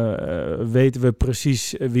 weten we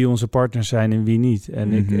precies wie onze partners zijn en wie niet.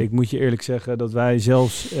 En ik moet je eerlijk zeggen dat wij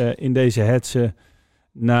zelfs in deze hetze,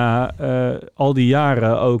 na al die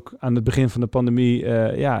jaren, ook aan het begin van de pandemie,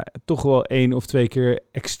 toch wel 1 of 2 keer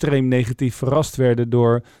extreem negatief verrast werden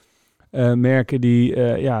door merken die,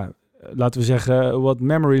 laten we zeggen, wat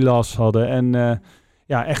memory loss hadden. En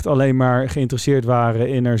echt alleen maar geïnteresseerd waren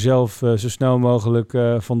in er zelf zo snel mogelijk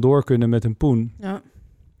vandoor kunnen met een poen. Ja.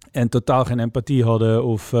 En totaal geen empathie hadden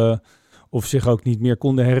of zich ook niet meer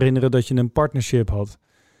konden herinneren dat je een partnership had.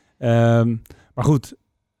 Maar goed,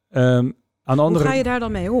 aan de andere... Hoe ga je daar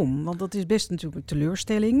dan mee om? Want dat is best natuurlijk een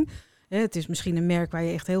teleurstelling. Het is misschien een merk waar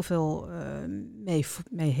je echt heel veel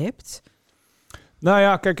mee hebt. Nou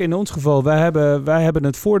ja, kijk, in ons geval, wij hebben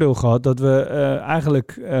het voordeel gehad dat we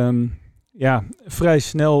eigenlijk vrij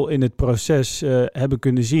snel in het proces hebben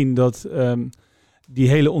kunnen zien dat die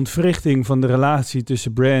hele ontwrichting van de relatie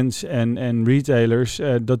tussen brands en retailers,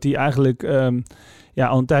 dat die eigenlijk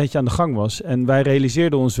al een tijdje aan de gang was. En wij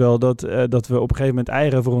realiseerden ons wel dat we op een gegeven moment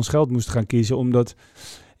eieren voor ons geld moesten gaan kiezen, omdat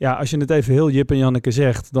als je het even heel Jip en Janneke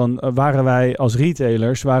zegt, dan waren wij als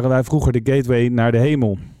retailers vroeger de gateway naar de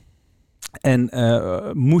hemel. En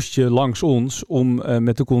moest je langs ons om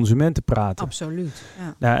met de consument te praten. Absoluut.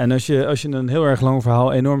 Ja. Nou, en als je een heel erg lang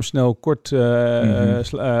verhaal enorm snel kort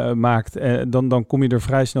maakt, dan kom je er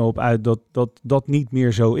vrij snel op uit dat niet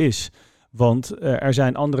meer zo is. Want er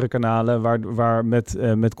zijn andere kanalen waar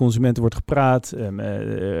met consumenten wordt gepraat.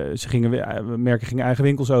 Merken gingen eigen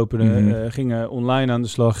winkels openen, gingen online aan de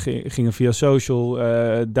slag, gingen via social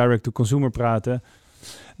direct-to-consumer praten.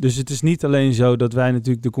 Dus het is niet alleen zo dat wij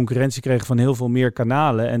natuurlijk de concurrentie kregen van heel veel meer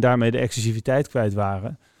kanalen en daarmee de exclusiviteit kwijt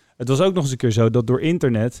waren. Het was ook nog eens een keer zo dat door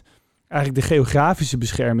internet eigenlijk de geografische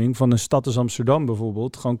bescherming van een stad als Amsterdam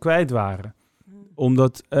bijvoorbeeld gewoon kwijt waren.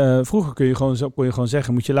 Omdat vroeger kon je gewoon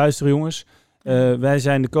zeggen, moet je luisteren jongens, wij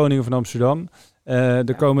zijn de koningen van Amsterdam.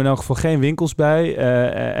 Er komen in elk geval geen winkels bij.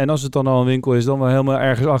 En als het dan al een winkel is, dan wel helemaal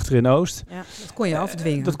ergens achter in Oost. Ja, dat kon je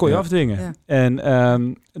afdwingen. Dat kon je afdwingen. Ja.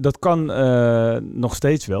 En dat kan nog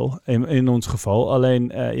steeds wel, in ons geval.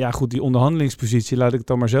 Alleen, die onderhandelingspositie, laat ik het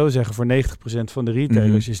dan maar zo zeggen, voor 90% van de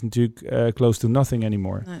retailers is natuurlijk close to nothing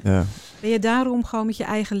anymore. Nee. Ja. Ben je daarom gewoon met je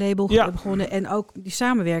eigen label begonnen? En ook die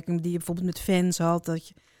samenwerking die je bijvoorbeeld met fans had, dat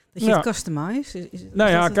je het customize?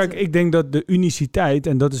 Kijk, ik denk dat de uniciteit,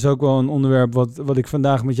 en dat is ook wel een onderwerp wat ik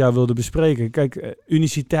vandaag met jou wilde bespreken. Kijk,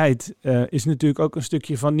 uniciteit is natuurlijk ook een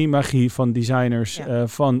stukje van die magie van designers,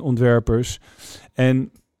 van ontwerpers.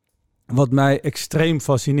 En wat mij extreem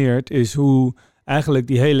fascineert is hoe eigenlijk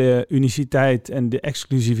die hele uniciteit en de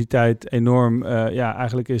exclusiviteit enorm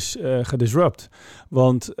eigenlijk is gedisrupt.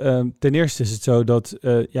 Want ten eerste is het zo dat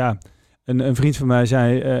een vriend van mij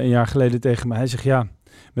zei een jaar geleden tegen mij, hij zegt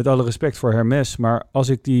met alle respect voor Hermes, maar als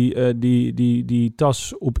ik die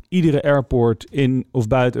tas op iedere airport in of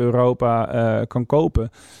buiten Europa kan kopen,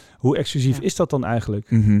 hoe exclusief is dat dan eigenlijk?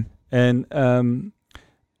 Mm-hmm. En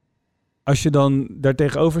als je dan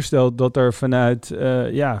daartegenover stelt dat er vanuit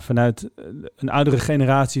een oudere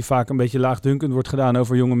generatie vaak een beetje laagdunkend wordt gedaan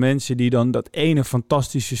over jonge mensen die dan dat ene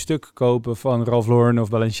fantastische stuk kopen van Ralph Lauren of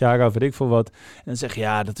Balenciaga of weet ik veel wat. En dan zeg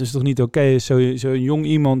je, dat is toch niet oké als zo'n jong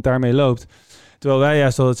iemand daarmee loopt. Terwijl wij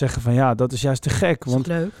juist altijd zeggen van dat is juist te gek. Want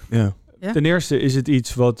leuk. Ja. Ja. Ten eerste is het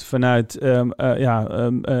iets wat vanuit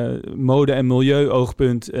mode- en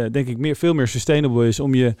milieu-oogpunt denk ik veel meer sustainable is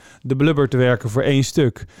om je de blubber te werken voor 1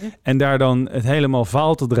 stuk. Ja. En daar dan het helemaal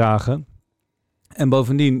vaal te dragen. En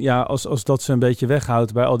bovendien, als dat ze een beetje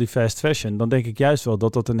weghoudt bij al die fast fashion, dan denk ik juist wel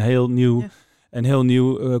dat een heel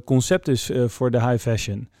nieuw concept is voor de high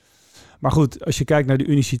fashion. Maar goed, als je kijkt naar de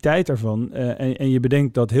uniciteit daarvan en je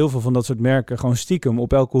bedenkt dat heel veel van dat soort merken gewoon stiekem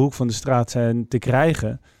op elke hoek van de straat zijn te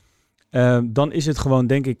krijgen, dan is het gewoon,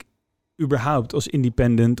 denk ik, überhaupt als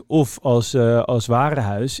independent of als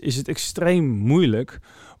warenhuis, is het extreem moeilijk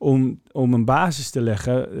om een basis te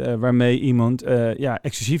leggen waarmee iemand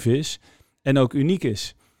exclusief is en ook uniek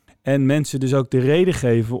is. En mensen dus ook de reden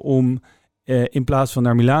geven om in plaats van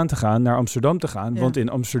naar Milaan te gaan, naar Amsterdam te gaan. Ja. Want in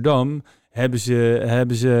Amsterdam hebben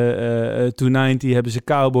ze 290, hebben ze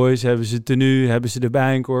Cowboys, hebben ze Tenue, hebben ze de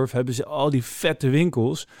Bijenkorf, hebben ze al die vette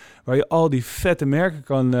winkels waar je al die vette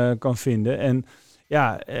merken kan vinden. En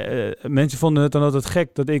mensen vonden het dan altijd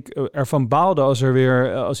gek dat ik ervan baalde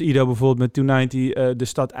als Ido bijvoorbeeld met 290 de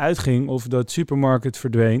stad uitging of dat supermarket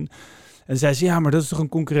verdween. En zei ze, maar dat is toch een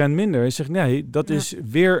concurrent minder? Ik zeg, nee, dat is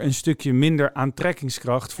weer een stukje minder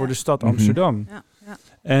aantrekkingskracht voor de stad Amsterdam. Ja. Ja.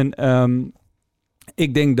 En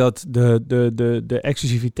ik denk dat de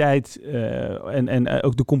exclusiviteit en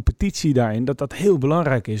ook de competitie daarin, dat heel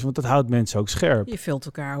belangrijk is. Want dat houdt mensen ook scherp. Je vult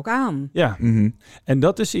elkaar ook aan. Ja, en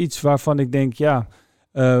dat is iets waarvan ik denk,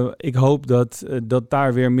 ik hoop dat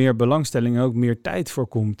daar weer meer belangstelling en ook meer tijd voor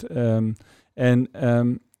komt.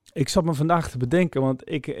 Ik zat me vandaag te bedenken, want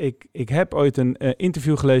ik heb ooit een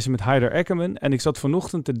interview gelezen met Haider Ackerman. En ik zat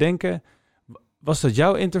vanochtend te denken, was dat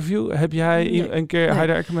jouw interview? Heb jij een keer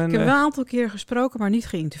Haider Ackerman? Ik heb wel een aantal keer gesproken, maar niet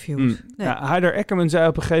geïnterviewd. Nee. Haider Ackerman zei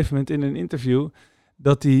op een gegeven moment in een interview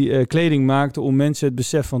dat hij kleding maakte om mensen het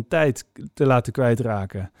besef van tijd te laten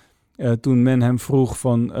kwijtraken. Toen men hem vroeg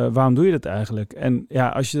van waarom doe je dat eigenlijk? En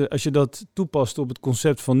als je dat toepast op het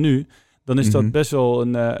concept van nu, dan is dat best wel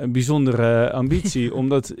een bijzondere ambitie.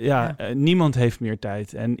 Omdat niemand heeft meer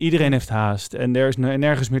tijd en iedereen heeft haast. En er is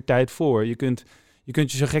nergens meer tijd voor. Je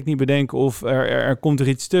kunt je zo gek niet bedenken of er komt er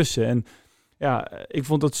iets tussen. En ik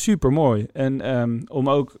vond dat super mooi. En om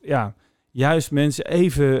ook juist mensen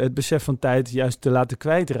even het besef van tijd juist te laten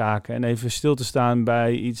kwijtraken. En even stil te staan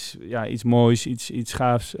bij iets moois, iets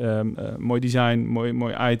gaafs, mooi design,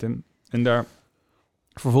 mooi item. En daar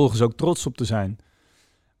vervolgens ook trots op te zijn.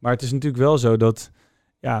 Maar het is natuurlijk wel zo dat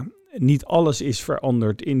niet alles is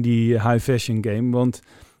veranderd in die high fashion game. Want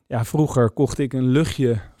vroeger kocht ik een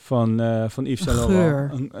luchtje van Yves Saint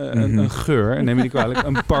Laurent. Een geur, neem me niet kwalijk,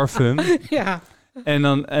 een parfum. Ja.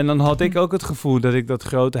 En dan had ik ook het gevoel dat ik dat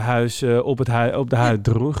grote huis op de huid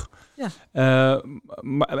droeg. Ja.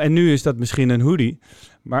 En nu is dat misschien een hoodie.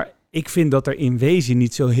 Maar ik vind dat er in wezen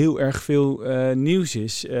niet zo heel erg veel nieuws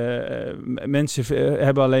is. Mensen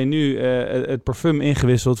hebben alleen nu het parfum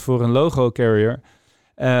ingewisseld voor een logo carrier.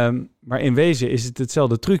 Maar in wezen is het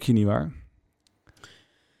hetzelfde trucje, nietwaar?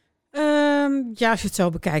 Als je het zo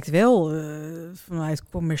bekijkt wel. Vanuit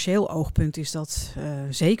commercieel oogpunt is dat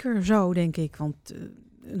zeker zo, denk ik. Want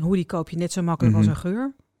een hoodie koop je net zo makkelijk als een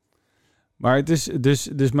geur. Maar het is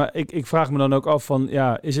dus maar ik vraag me dan ook af van,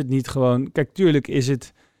 is het niet gewoon... Kijk, tuurlijk is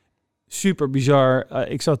het super bizar.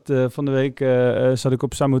 Ik zat van de week zat ik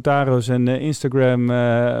op Samutaro's en Instagram,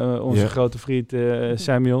 onze grote vriend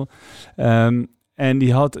Samuel. En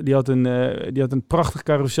die had een prachtig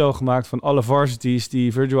carousel gemaakt van alle varsities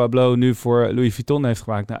die Virgil Abloh nu voor Louis Vuitton heeft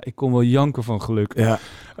gemaakt. Nou, ik kon wel janken van geluk. Ja.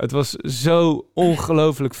 Het was zo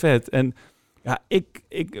ongelooflijk vet. En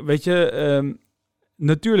ik weet je,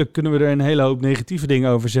 natuurlijk kunnen we er een hele hoop negatieve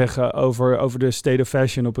dingen over zeggen, over de state of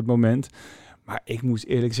fashion op het moment. Maar ik moet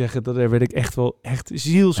eerlijk zeggen, daar werd ik echt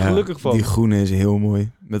zielsgelukkig van. Die groene is heel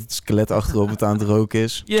mooi. Met het skelet achterop het aan het roken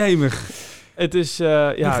is. Jemig. Het is... Die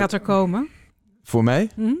gaat er komen. Voor mij?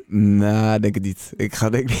 Nou, denk het niet. Ik ga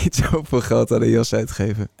denk ik niet zoveel geld aan de jas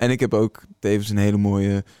uitgeven. En ik heb ook tevens een hele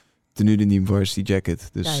mooie Tenue de Nîmes varsity jacket.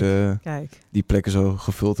 Dus kijk. Die plek is al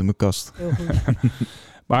gevuld in mijn kast. Heel goed.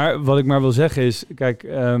 Maar wat ik maar wil zeggen is, kijk,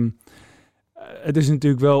 het is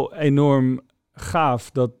natuurlijk wel enorm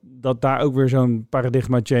gaaf dat daar ook weer zo'n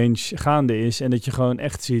paradigma change gaande is. En dat je gewoon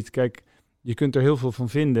echt ziet, kijk, je kunt er heel veel van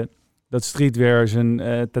vinden. Dat streetwear zijn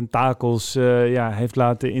tentakels heeft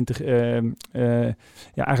laten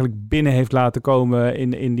eigenlijk binnen heeft laten komen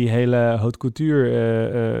in die hele haute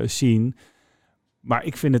couture scene. Maar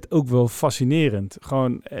ik vind het ook wel fascinerend.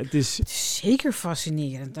 Gewoon, het is zeker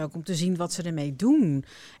fascinerend ook om te zien wat ze ermee doen.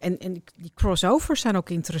 En die crossovers zijn ook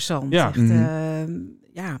interessant. Ja. Echt,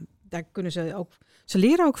 daar kunnen ze ook. Ze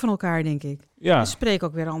leren ook van elkaar, denk ik. Ja. Ze spreken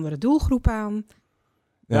ook weer een andere doelgroep aan.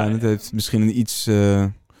 Ja, en het heeft misschien een iets.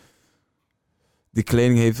 De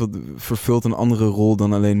kleding vervult een andere rol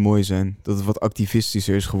dan alleen mooi zijn. Dat het wat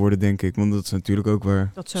activistischer is geworden, denk ik. Want dat is natuurlijk ook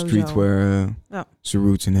waar streetwear zijn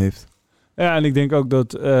roots in heeft. Ja, en ik denk ook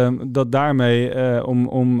dat daarmee,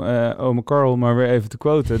 om Karl maar weer even te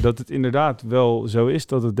quoten, dat het inderdaad wel zo is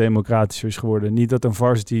dat het democratischer is geworden. Niet dat een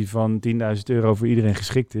varsity van €10.000 voor iedereen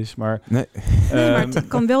geschikt is, maar... Nee, maar het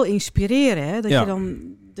kan wel inspireren, hè?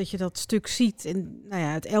 Dat je dat stuk ziet en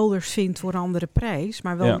het elders vindt voor een andere prijs,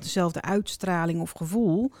 maar wel met dezelfde uitstraling of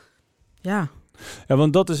gevoel. Ja. Ja,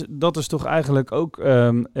 want dat is toch eigenlijk ook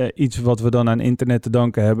iets wat we dan aan internet te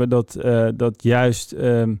danken hebben. Dat juist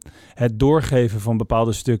het doorgeven van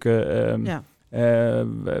bepaalde stukken.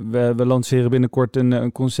 We lanceren binnenkort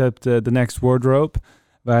een concept, The Next Wardrobe.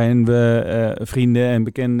 Waarin we vrienden en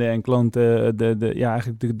bekenden en klanten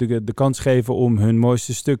de kans geven om hun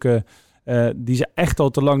mooiste stukken, die ze echt al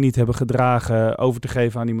te lang niet hebben gedragen, over te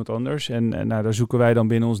geven aan iemand anders. En daar zoeken wij dan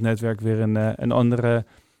binnen ons netwerk weer een andere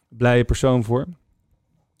blije persoon voor.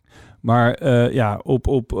 Maar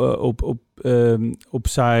op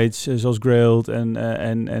sites zoals Grailed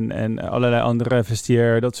en allerlei andere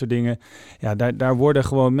vestiaire, dat soort dingen. Ja, daar worden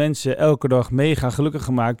gewoon mensen elke dag mega gelukkig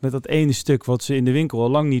gemaakt met dat ene stuk wat ze in de winkel al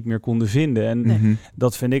lang niet meer konden vinden. En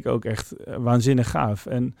dat vind ik ook echt waanzinnig gaaf.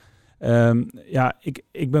 En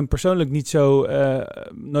ik ben persoonlijk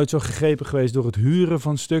nooit zo gegrepen geweest door het huren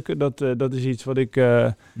van stukken. Dat is iets wat ik...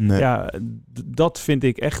 dat vind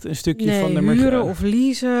ik echt een stukje van de... huren of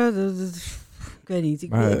leasen, ik weet niet.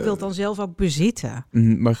 Ik wil het dan zelf ook bezitten.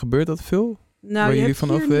 Maar gebeurt dat veel? Nou, waar jullie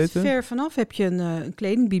vanaf weten? Ver vanaf heb je een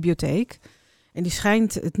kledingbibliotheek. En die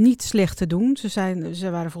schijnt het niet slecht te doen. Ze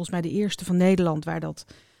waren volgens mij de eerste van Nederland waar dat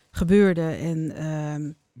gebeurde.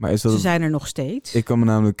 En... Maar ze zijn er nog steeds. Ik kan me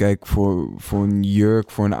namelijk kijken voor een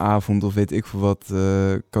jurk, voor een avond of weet ik veel wat,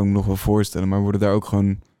 kan ik me nog wel voorstellen. Maar worden daar ook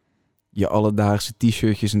gewoon je alledaagse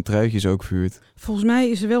t-shirtjes en truitjes ook verhuurd? Volgens mij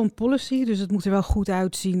is er wel een policy, dus het moet er wel goed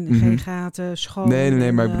uitzzien. Geen gaten, schoon.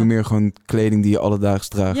 Nee, maar ik bedoel meer gewoon kleding die je alledaags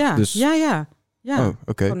draagt. Ja, dus... ja. Oh, okay.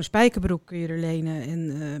 Gewoon een spijkerbroek kun je er lenen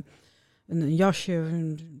en een jasje,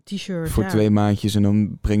 een t-shirt. Voor 2 maandjes en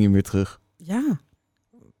dan breng je hem weer terug. Ja.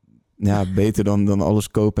 Ja, beter dan alles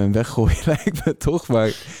kopen en weggooien, lijkt me toch. Maar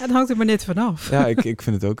het hangt er maar net vanaf. Ja, ik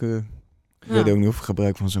vind het ook... ik weet ook niet of ik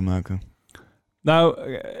gebruik van zou maken. Nou,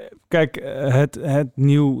 kijk,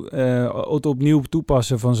 het opnieuw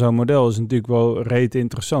toepassen van zo'n model is natuurlijk wel reet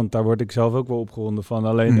interessant. Daar word ik zelf ook wel opgewonden van.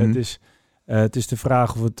 Alleen het is de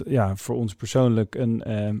vraag of het voor ons persoonlijk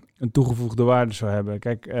een toegevoegde waarde zou hebben.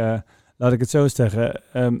 Kijk, laat ik het zo zeggen.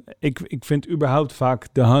 Ik vind überhaupt vaak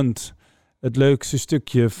de hand het leukste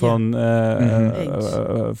stukje van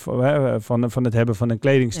het hebben van een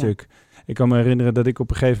kledingstuk. Ja. Ik kan me herinneren dat ik op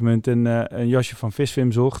een gegeven moment een jasje van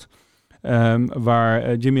Visvim zocht.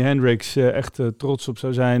 Waar Jimi Hendrix echt trots op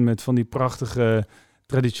zou zijn met van die prachtige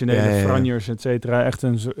traditionele franjes, et cetera. Echt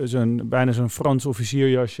bijna zo'n Frans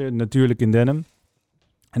officierjasje, natuurlijk in denim.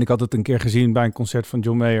 En ik had het een keer gezien bij een concert van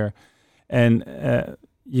John Mayer. En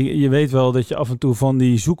je weet wel dat je af en toe van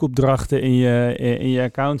die zoekopdrachten in je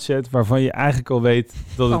account zet, waarvan je eigenlijk al weet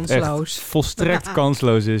dat het echt volstrekt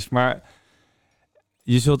kansloos is. Maar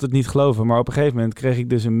je zult het niet geloven. Maar op een gegeven moment kreeg ik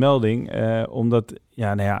dus een melding, omdat,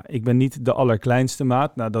 ik ben niet de allerkleinste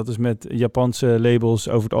maat. Nou, dat is met Japanse labels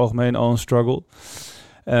over het algemeen al een struggle.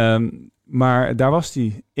 Maar daar was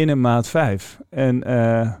die in een maat 5. In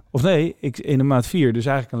een maat 4, dus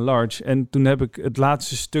eigenlijk een large. En toen heb ik het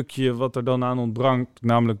laatste stukje wat er dan aan ontbrandt,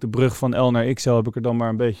 namelijk de brug van L naar XL, heb ik er dan maar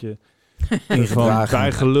een beetje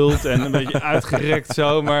bij geluld en een beetje uitgerekt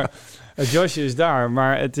zo. Maar het jasje is daar.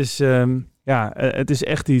 Maar het is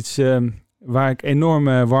echt iets waar ik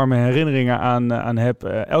enorme warme herinneringen aan heb.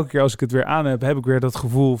 Elke keer als ik het weer aan heb, heb ik weer dat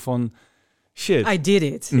gevoel van shit. I did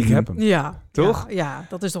it. Ik heb hem. Ja. Toch? Ja,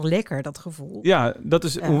 dat is toch lekker, dat gevoel. Ja, dat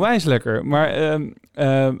is onwijs lekker. Maar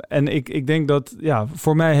en ik denk dat,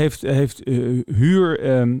 voor mij heeft huur,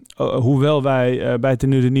 hoewel wij bij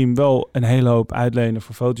Tenue de Nîmes wel een hele hoop uitlenen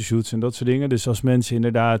voor fotoshoots en dat soort dingen. Dus als mensen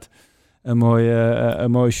inderdaad een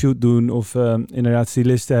mooie shoot doen of inderdaad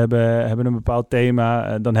stylisten hebben een bepaald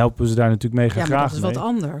thema, dan helpen we ze daar natuurlijk mega graag mee. Ja, maar dat is wat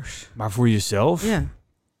anders. Maar voor jezelf... Ja.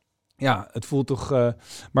 Ja, het voelt toch...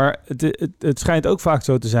 maar het schijnt ook vaak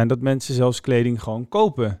zo te zijn dat mensen zelfs kleding gewoon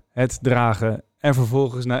kopen. Het dragen en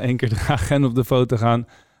vervolgens na 1 keer dragen en op de foto gaan,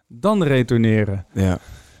 dan retourneren. Ja.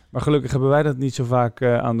 Maar gelukkig hebben wij dat niet zo vaak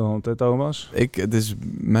aan de hand, hè Thomas? Het is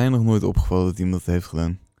mij nog nooit opgevallen dat iemand dat heeft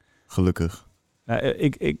gedaan. Gelukkig.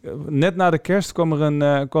 Net na de kerst kwam er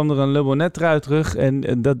een Le Bonnet trui terug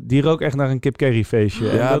en die rook echt naar een Kip Kerry feestje.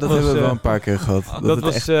 Ja, dat hebben we wel een paar keer gehad. Dat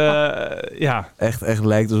was, echt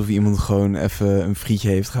lijkt alsof iemand gewoon even een frietje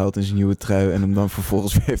heeft gehaald in zijn nieuwe trui en hem dan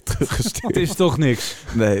vervolgens weer heeft teruggestuurd. Het is toch niks.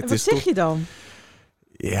 Nee, wat zeg je dan?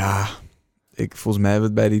 Ja, volgens mij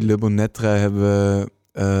hebben we het bij die Le Bonnet trui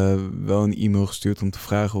wel een e-mail gestuurd om te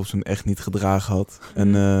vragen of ze hem echt niet gedragen had.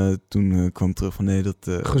 En toen kwam terug van nee, dat...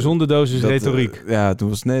 gezonde dosis retoriek. Toen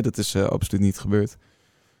was dat is absoluut niet gebeurd.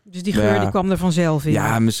 Dus die geur die kwam er vanzelf in?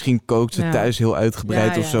 Ja, misschien kookt ze thuis heel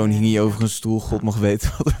uitgebreid of zo en hing hij over een stoel. God mag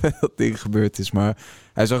weten wat er met dat ding gebeurd is. Maar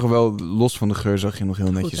hij zag er wel, los van de geur, zag je nog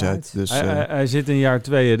heel netjes uit. Dus, hij zit in jaar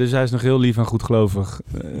 2, dus hij is nog heel lief en goedgelovig.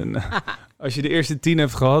 Als je de eerste 10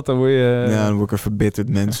 hebt gehad, dan word je... Ja, dan word ik er verbitterd,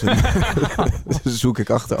 mensen. Dan zoek ik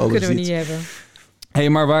achter alles kunnen we iets. niet hebben. Hey,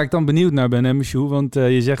 maar waar ik dan benieuwd naar ben, Michou, want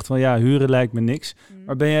je zegt van huren lijkt me niks.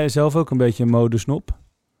 Maar ben jij zelf ook een beetje een modesnop?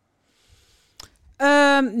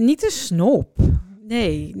 Niet een snop.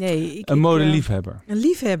 Nee. Een modeliefhebber? Een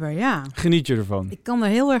liefhebber, ja. Geniet je ervan? Ik kan er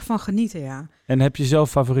heel erg van genieten, ja. En heb je zelf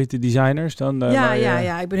favoriete designers dan?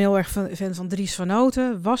 Ja. Ik ben heel erg fan van Dries van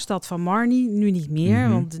Noten. Was dat van Marni? Nu niet meer,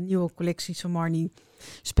 want de nieuwe collecties van Marni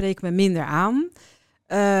spreken me minder aan.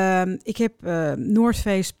 Ik heb North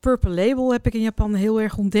Face Purple Label heb ik in Japan heel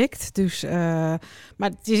erg ontdekt. Dus, maar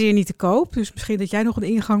het is hier niet te koop. Dus misschien dat jij nog een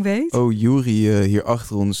ingang weet. Oh, Juri hier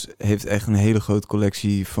achter ons heeft echt een hele grote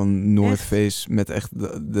collectie van North Face. Met echt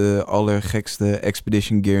de allergekste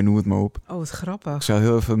expedition gear, noem het maar op. Oh, wat grappig. Ik zou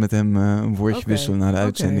heel even met hem een woordje wisselen na de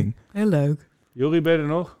uitzending. Heel leuk. Juri, ben je er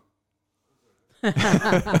nog?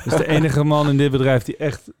 Dat is de enige man in dit bedrijf die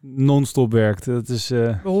echt non-stop werkt. Dat is,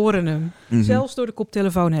 we horen hem. Zelfs door de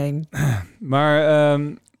koptelefoon heen. Maar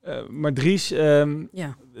Dries,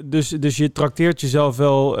 dus je trakteert jezelf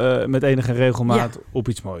wel met enige regelmaat op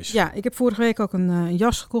iets moois. Ja, ik heb vorige week ook een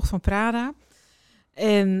jas gekocht van Prada.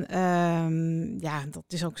 En dat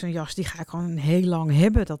is ook zo'n jas die ga ik gewoon heel lang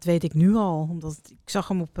hebben. Dat weet ik nu al. Omdat ik zag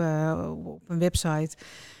hem op een website.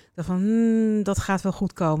 Dat gaat wel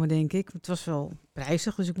goed komen, denk ik. Het was wel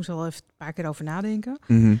prijzig, dus ik moest wel even een paar keer over nadenken.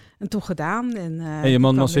 En toch gedaan. En je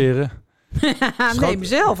man masseren? Nee,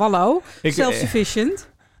 mezelf, hallo. Self-sufficient.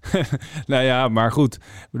 Nou ja, maar goed.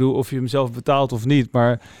 Ik bedoel, of je hem zelf betaalt of niet.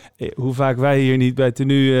 Maar hoe vaak wij hier niet bij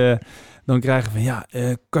Tenue dan krijgen van...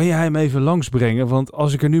 kan jij hem even langsbrengen? Want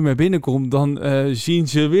als ik er nu mee binnenkom, dan zien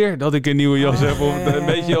ze weer dat ik een nieuwe jas heb. Een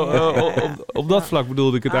beetje op dat vlak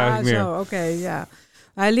bedoelde ik het eigenlijk meer. Oké, ja.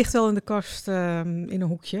 Hij ligt wel in de kast in een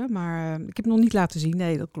hoekje, maar ik heb hem nog niet laten zien.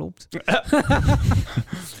 Nee, dat klopt.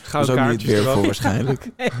 Dat is ook niet weer voor waarschijnlijk.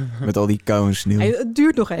 Nee. Met al die kou en sneeuw. Het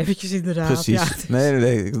duurt nog eventjes inderdaad. Precies. Ja,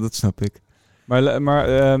 nee, dat snap ik. Maar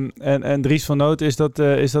en Dries van Noot, is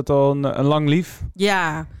dat al een lang lief?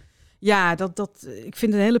 Ja, ik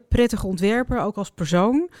vind een hele prettige ontwerper, ook als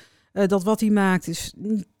persoon. Dat wat hij maakt is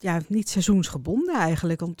niet seizoensgebonden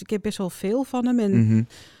eigenlijk. Want ik heb best wel veel van hem en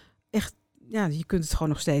echt... Ja, je kunt het gewoon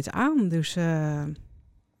nog steeds aan. Dus ik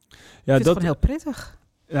vind het gewoon heel prettig.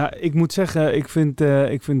 Ja, ik moet zeggen,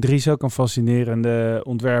 ik vind Dries ook een fascinerende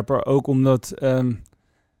ontwerper. Ook omdat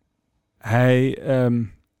hij,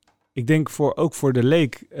 ik denk ook voor de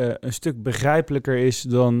leek een stuk begrijpelijker is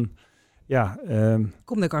dan...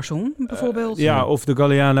 Comme des Garçons bijvoorbeeld. Of de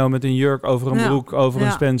Galliano met een jurk over een broek, over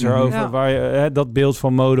een Spencer. Over waar je, dat beeld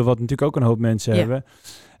van mode, wat natuurlijk ook een hoop mensen hebben.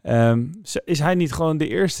 Is hij niet gewoon de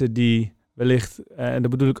eerste die... wellicht, en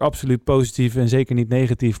dat bedoel ik absoluut positief en zeker niet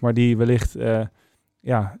negatief, maar die wellicht de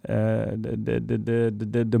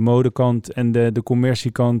modekant en de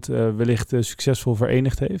commerciekant wellicht succesvol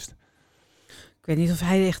verenigd heeft? Ik weet niet of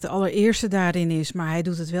hij echt de allereerste daarin is, maar hij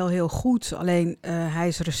doet het wel heel goed. Alleen hij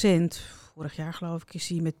is recent, vorig jaar geloof ik, is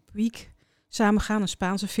hij met Puig samengegaan, een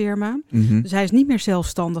Spaanse firma. Dus hij is niet meer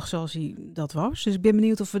zelfstandig zoals hij dat was. Dus ik ben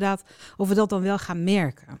benieuwd of we dat dan wel gaan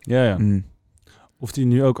merken. Ja. Of hij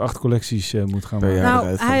nu ook 8 collecties moet gaan maken.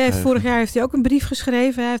 Nou, vorig jaar heeft hij ook een brief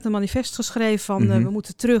geschreven. Hij heeft een manifest geschreven van we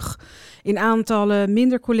moeten terug in aantallen,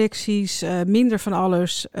 minder collecties, minder van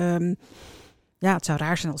alles. Het zou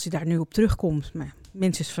raar zijn als hij daar nu op terugkomt. Maar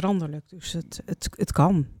mens is veranderlijk, dus het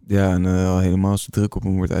kan. Ja, en al helemaal als de druk op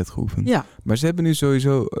hem wordt uitgeoefend. Ja. Maar ze hebben nu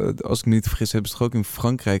sowieso, als ik me niet vergis, hebben ze toch ook in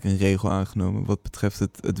Frankrijk een regel aangenomen wat betreft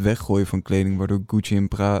het weggooien van kleding, waardoor Gucci en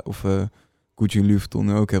Gucci en Louis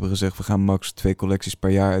Vuitton ook hebben gezegd, we gaan max 2 collecties per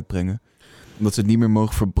jaar uitbrengen. Omdat ze het niet meer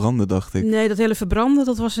mogen verbranden, dacht ik. Nee, dat hele verbranden,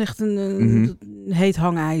 dat was echt een heet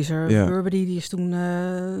hangijzer. Ja. Burberry, die is toen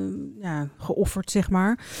geofferd, zeg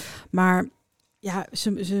maar. Maar ja,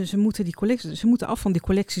 ze moeten die collecties, ze moeten af van die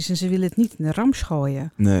collecties en ze willen het niet in de rams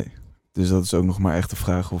gooien. Nee, dus dat is ook nog maar echt de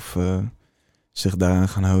vraag of zich daaraan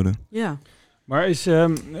gaan houden. Ja. Maar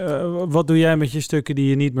wat doe jij met je stukken die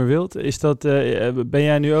je niet meer wilt? Is dat, ben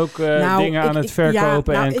jij nu ook dingen aan het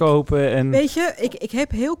verkopen en kopen? En... Weet je, ik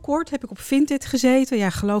heb heel kort op Vinted gezeten. Ja,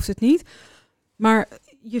 gelooft het niet. Maar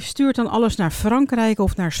je stuurt dan alles naar Frankrijk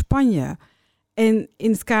of naar Spanje. En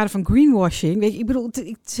in het kader van greenwashing, weet je, ik bedoel,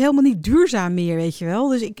 het is helemaal niet duurzaam meer, weet je wel.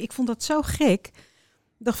 Dus ik vond dat zo gek.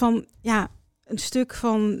 Ik dacht van, ja, een stuk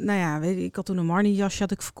van, weet je, ik had toen een Marni jasje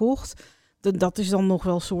had ik verkocht. Dat is dan nog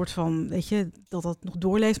wel een soort van, weet je, dat nog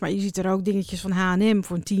doorleeft. Maar je ziet er ook dingetjes van H&M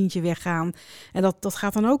voor een $10 weggaan. En dat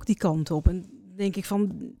gaat dan ook die kant op. En denk ik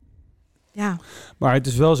van, ja. Maar het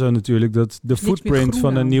is wel zo natuurlijk dat de footprint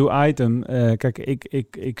van een nieuw item... kijk,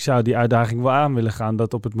 ik zou die uitdaging wel aan willen gaan.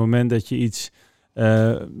 Dat op het moment dat je iets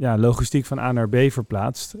logistiek van A naar B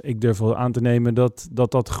verplaatst... Ik durf wel aan te nemen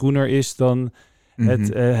dat groener is dan...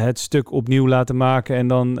 Het stuk opnieuw laten maken en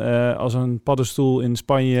dan als een paddenstoel in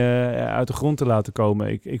Spanje uit de grond te laten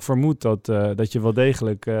komen. Ik vermoed dat je wel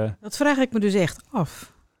degelijk... Dat vraag ik me dus echt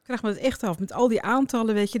af. Ik vraag me het echt af. Met al die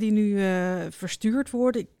aantallen, weet je, die nu verstuurd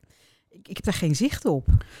worden. Ik heb daar geen zicht op.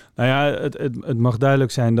 Nou ja, het mag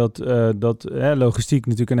duidelijk zijn dat logistiek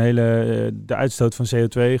natuurlijk een hele... de uitstoot van CO2,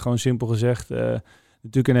 gewoon simpel gezegd,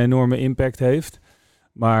 natuurlijk een enorme impact heeft.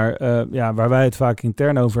 Maar waar wij het vaak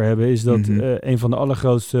intern over hebben... is dat een van de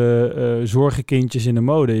allergrootste zorgenkindjes in de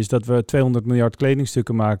mode... is dat we 200 miljard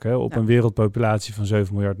kledingstukken maken... op een wereldpopulatie van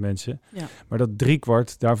 7 miljard mensen. Ja. Maar dat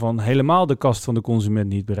 3/4 daarvan helemaal de kast van de consument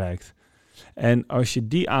niet bereikt. En als je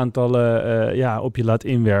die aantallen op je laat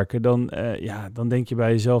inwerken... dan denk je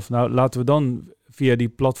bij jezelf... nou, laten we dan via die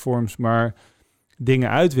platforms maar dingen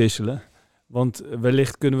uitwisselen... Want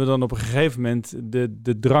wellicht kunnen we dan op een gegeven moment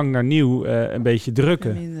de drang naar nieuw een beetje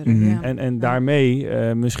drukken. En daarmee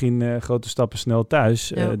misschien grote stappen snel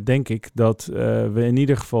thuis. Denk ik dat we in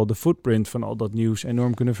ieder geval de footprint van al dat nieuws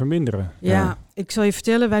enorm kunnen verminderen. Ja, ik zal je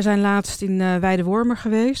vertellen. Wij zijn laatst in Weidewormer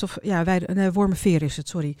geweest. Wormerveer is het,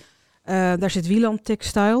 sorry. Daar zit Wieland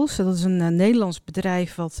Textiles. Dat is een Nederlands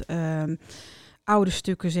bedrijf wat... oude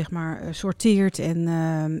stukken, zeg maar, sorteert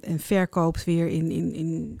en verkoopt weer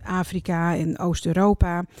in Afrika en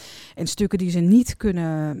Oost-Europa. En stukken die ze niet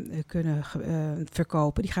kunnen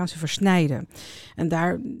verkopen, die gaan ze versnijden. En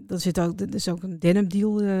dat is ook een denim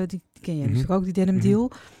deal, die ken je natuurlijk ook, die denim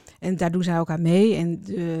deal. En daar doen zij ook aan mee. En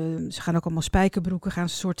ze gaan ook allemaal spijkerbroeken gaan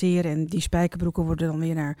ze sorteren. En die spijkerbroeken worden dan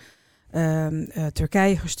weer naar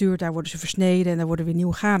Turkije gestuurd. Daar worden ze versneden en daar worden weer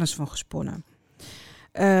nieuwe garens van gesponnen.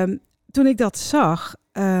 Toen ik dat zag,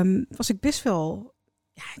 was ik best wel,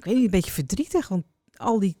 ik weet niet, een beetje verdrietig. Want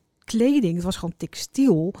al die kleding, het was gewoon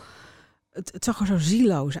textiel. Het zag er zo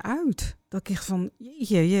zieloos uit. Dat ik echt van,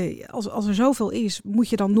 jeetje, als er zoveel is, moet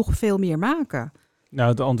je dan nog veel meer maken? Nou,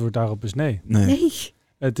 het antwoord daarop is nee. Nee.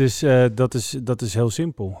 Het is, dat is heel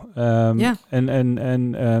simpel.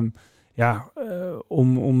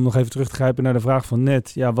 Om nog even terug te grijpen naar de vraag van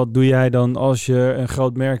net. Ja, wat doe jij dan als je een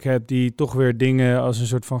groot merk hebt die toch weer dingen als een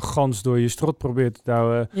soort van gans door je strot probeert te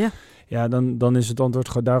douwen? Ja, dan is het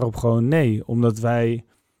antwoord daarop gewoon nee. Omdat wij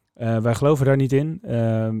geloven daar niet in.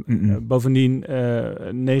 Bovendien,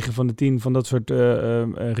 9 van de 10 van dat soort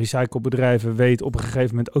recyclebedrijven weet op een gegeven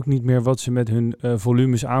moment ook niet meer wat ze met hun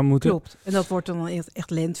volumes aan moeten. Klopt. En dat wordt dan echt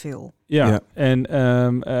landfill. Ja. En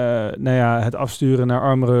het afsturen naar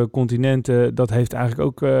armere continenten, dat heeft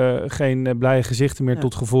eigenlijk ook geen blije gezichten meer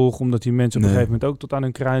tot gevolg, omdat die mensen op een gegeven moment ook tot aan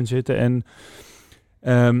hun kruin zitten. En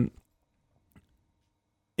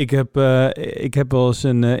ik heb wel eens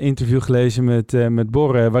een interview gelezen met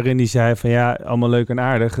Borre, waarin hij zei van allemaal leuk en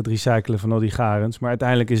aardig, het recyclen van al die garens, maar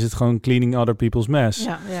uiteindelijk is het gewoon cleaning other people's mess.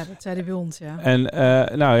 Ja, dat zei hij bij ons, ja. En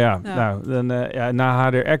na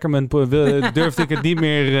HR Eckerman durfde ik het niet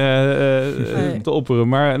meer te opperen,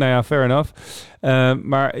 maar fair enough.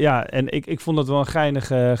 En ik vond het wel een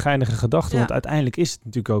geinige gedachte, want uiteindelijk is het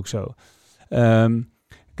natuurlijk ook zo.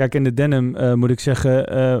 Kijk, in de denim moet ik zeggen,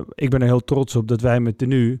 ik ben er heel trots op dat wij met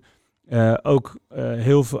Tenue ook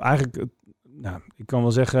heel veel, eigenlijk, ik kan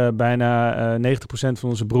wel zeggen, bijna 90% van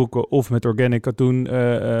onze broeken of met organic katoen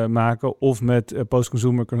maken of met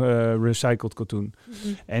post-consumer recycled katoen.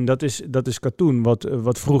 Mm-hmm. En dat is katoen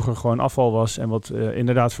wat vroeger gewoon afval was en wat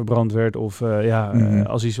inderdaad verbrand werd of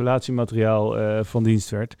als isolatiemateriaal van dienst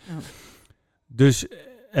werd. Ja. Dus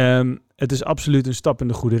het is absoluut een stap in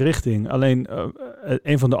de goede richting. Alleen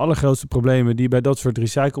een van de allergrootste problemen die bij dat soort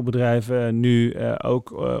recyclebedrijven nu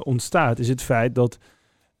ook ontstaat, is het feit dat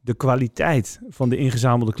de kwaliteit van de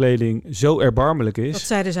ingezamelde kleding zo erbarmelijk is. Dat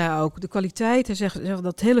zeiden zij ook. De kwaliteit, ze zeggen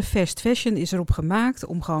dat hele fast fashion is erop gemaakt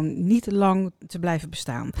om gewoon niet lang te blijven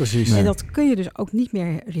bestaan. Precies. Nee. En dat kun je dus ook niet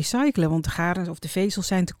meer recyclen, want de garen of de vezels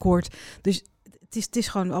zijn te kort. Dus het is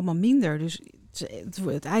gewoon allemaal minder. Dus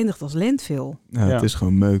het eindigt als landfill. Ja, het is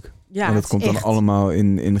gewoon meuk. Ja, en dat komt dan allemaal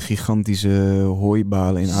in gigantische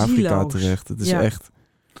hooibalen in Afrika terecht. Het is echt.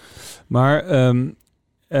 Maar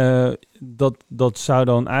dat zou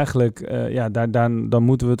dan eigenlijk, dan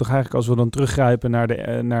moeten we toch eigenlijk, als we dan teruggrijpen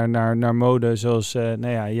naar mode, zoals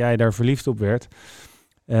jij daar verliefd op werd,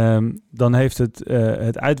 dan heeft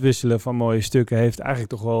het uitwisselen van mooie stukken heeft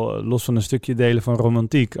eigenlijk toch wel, los van een stukje delen van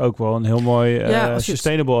romantiek, ook wel een heel mooi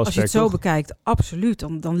sustainable aspect. Als je het zo bekijkt, absoluut.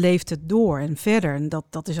 Dan leeft het door en verder. En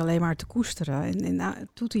dat is alleen maar te koesteren en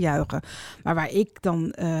toe te juichen. Maar waar ik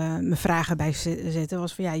dan mijn vragen bij zette,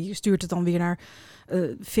 was van je stuurt het dan weer naar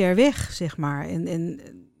ver weg, zeg maar. En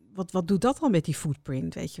wat doet dat dan met die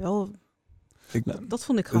footprint, weet je wel? Dat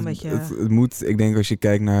vond ik gewoon een beetje. Het moet, ik denk als je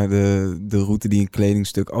kijkt naar de route die een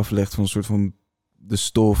kledingstuk aflegt, van een soort van de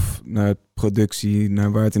stof naar productie,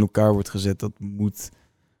 naar waar het in elkaar wordt gezet, dat moet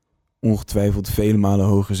ongetwijfeld vele malen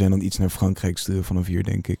hoger zijn dan iets naar Frankrijk sturen vanaf hier,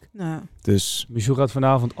 denk ik. Nou. Dus Michou gaat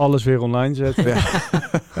vanavond alles weer online zetten.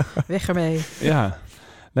 Weg ermee. Ja.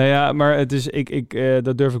 Nou ja, maar het is,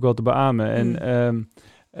 dat durf ik wel te beamen. En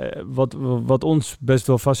wat ons best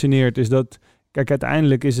wel fascineert is dat, kijk,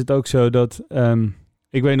 uiteindelijk is het ook zo dat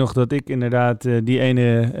ik weet nog dat ik inderdaad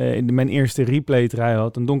mijn eerste replay trui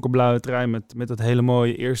had. Een donkerblauwe trui met dat hele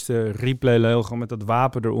mooie eerste replay logo met dat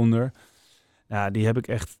wapen eronder. Nou, die heb ik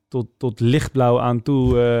echt tot lichtblauw aan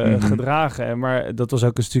toe gedragen. Maar dat was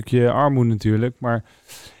ook een stukje armoede natuurlijk. Maar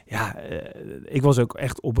ja, ik was ook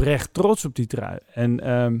echt oprecht trots op die trui.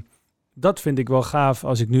 En dat vind ik wel gaaf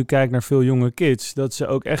als ik nu kijk naar veel jonge kids. Dat ze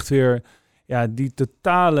ook echt weer die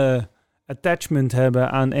totale attachment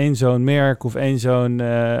hebben aan één zo'n merk of één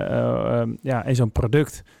zo'n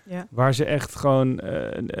product. Ja. Waar ze echt gewoon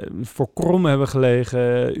voor krom hebben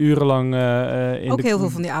gelegen, urenlang. Ook heel veel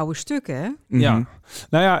van die oude stukken, hè? Ja. Mm-hmm.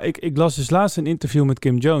 Nou ja, ik las dus laatst een interview met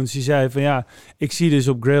Kim Jones. Die zei van ik zie dus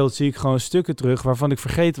op Grailed zie ik gewoon stukken terug waarvan ik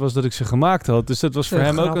vergeten was dat ik ze gemaakt had. Dus dat was voor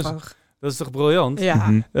hem ook een. Dat is toch briljant? Ja.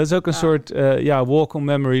 Mm-hmm. Dat is ook een soort walk on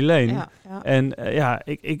memory lane. Ja, ja. En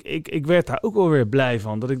ik werd daar ook wel weer blij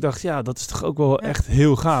van. Dat ik dacht, dat is toch ook wel echt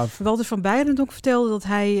heel gaaf. Walter van Beirendonck vertelde dat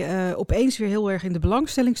hij opeens weer heel erg in de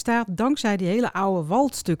belangstelling staat, dankzij die hele oude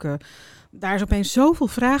waldstukken. Daar is opeens zoveel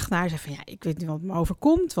vraag naar. Hij zei van ik weet niet wat me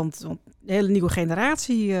overkomt, want de hele nieuwe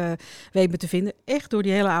generatie weet me te vinden. Echt door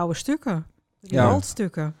die hele oude stukken. Die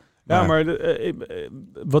waldstukken. Ja, maar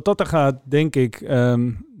wat dat er gaat, denk ik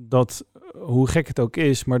dat, hoe gek het ook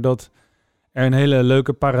is, maar dat er een hele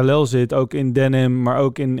leuke parallel zit, ook in denim, maar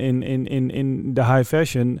ook in de high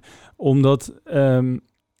fashion, omdat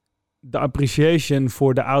de appreciation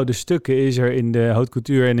voor de oude stukken is er in de haute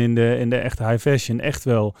couture en in de echte high fashion echt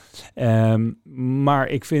wel. Maar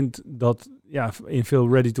ik vind dat in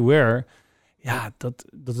veel ready to wear,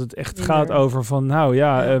 dat het echt gaat over van, we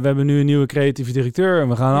hebben nu een nieuwe creatieve directeur en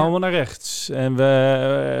we gaan allemaal naar rechts. En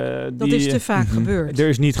dat is te vaak gebeurd. Er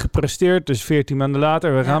is niet gepresteerd, dus 14 maanden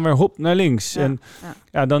later, we gaan weer hop naar links. Ja.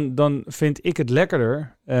 En dan vind ik het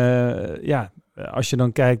lekkerder. Als je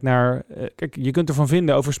dan kijkt naar, kijk, je kunt ervan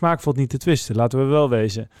vinden, over smaak valt niet te twisten, laten we wel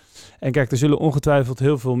wezen. En kijk, er zullen ongetwijfeld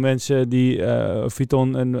heel veel mensen die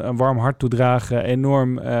Vuitton een warm hart toedragen,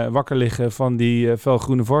 enorm wakker liggen van die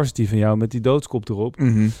felgroene varsity van jou met die doodskop erop.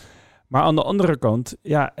 Mm-hmm. Maar aan de andere kant,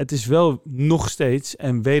 het is wel nog steeds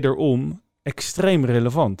en wederom extreem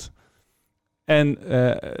relevant. En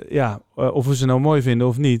of we ze nou mooi vinden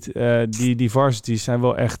of niet, die varsities zijn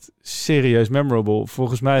wel echt serieus memorable.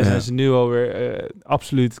 Volgens mij zijn ze nu alweer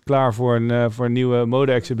absoluut klaar voor een nieuwe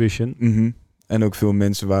mode-exhibition. Mm-hmm. En ook veel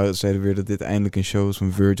mensen zeiden weer dat dit eindelijk een show is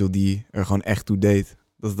van Virgil die er gewoon echt toe deed.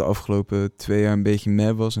 Dat het de afgelopen 2 jaar een beetje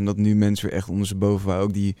meh was en dat nu mensen weer echt ondersteboven waren.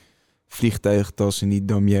 Ook die vliegtuigtassen, die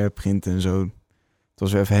damier printen en zo. Het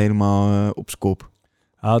was weer even helemaal op z'n kop.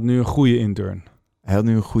 Hij had nu een goede intern.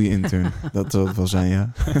 Dat zal het wel zijn,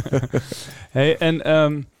 ja. Hey,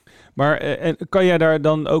 en Maar en kan jij daar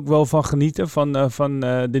dan ook wel van genieten, van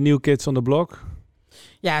de New Kids on the Block?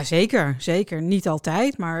 Ja, zeker. Zeker. Niet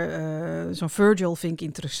altijd, maar zo'n Virgil vind ik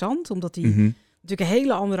interessant, omdat hij natuurlijk een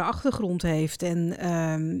hele andere achtergrond heeft. En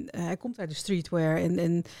hij komt uit de streetwear en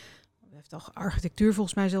hij heeft al architectuur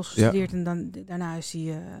volgens mij zelfs gestudeerd. En daarna is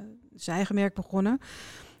hij zijn eigen merk begonnen.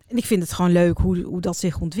 En ik vind het gewoon leuk hoe dat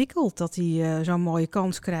zich ontwikkelt, dat hij zo'n mooie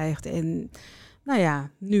kans krijgt. En nou ja,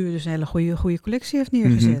 nu dus een hele goede collectie heeft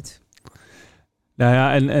neergezet. Nou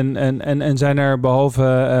ja, en zijn er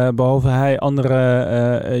behalve hij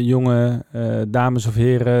andere jonge dames of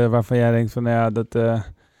heren waarvan jij denkt van, nou ja,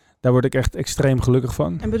 daar word ik echt extreem gelukkig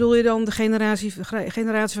van. En bedoel je dan de generatie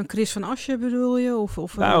van Chris van Asje, bedoel je?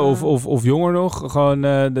 Of jonger nog. Gewoon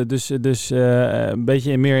dus een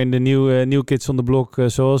beetje meer in de New Kids on the Block,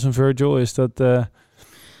 zoals een Virgil. Is dat...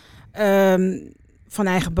 van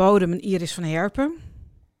eigen bodem een Iris van Herpen.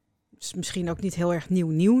 Is misschien ook niet heel erg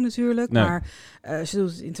nieuw natuurlijk. Nee. Maar ze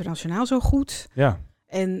doet het internationaal zo goed. Ja.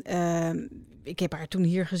 En ik heb haar toen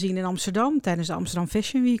hier gezien in Amsterdam, tijdens de Amsterdam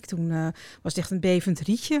Fashion Week. Toen was het echt een bevend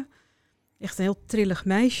rietje. Echt een heel trillig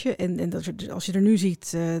meisje. En als je er nu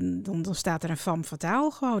ziet, dan staat er een femme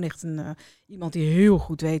fatale. Gewoon echt iemand die heel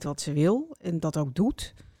goed weet wat ze wil. En dat ook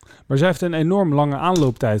doet. Maar zij heeft een enorm lange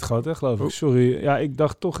aanlooptijd gehad, hè, geloof ik. Sorry, ja, ik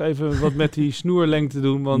dacht toch even wat met die snoerlengte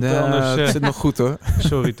doen. Want anders... het zit nog goed, hoor.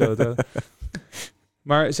 Sorry, Toto.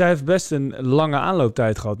 Maar zij heeft best een lange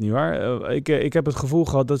aanlooptijd gehad, nietwaar? Ik heb het gevoel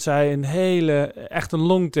gehad dat zij echt een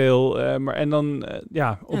longtail... en dan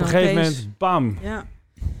op een gegeven moment, bam.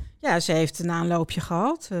 Ja, ze heeft een aanloopje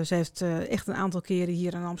gehad. Ze heeft echt een aantal keren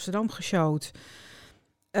hier in Amsterdam geshowd.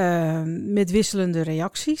 Met wisselende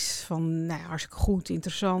reacties. Van hartstikke goed,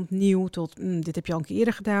 interessant, nieuw, tot dit heb je al een keer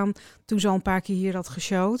eerder gedaan. Toen ze al een paar keer hier had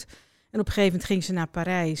geshowd. En op een gegeven moment ging ze naar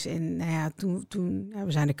Parijs. En toen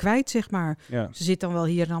we zijn er kwijt, zeg maar. Ja. Ze zit dan wel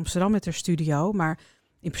hier in Amsterdam met haar studio. Maar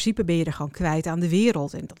in principe ben je er gewoon kwijt aan de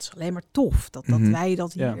wereld. En dat is alleen maar tof. Dat wij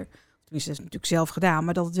dat hier... Tenminste, dat is natuurlijk zelf gedaan.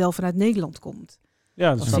 Maar dat het wel vanuit Nederland komt.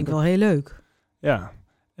 Ja, dat vind ik wel heel leuk. Ja.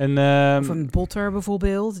 En, of een Botter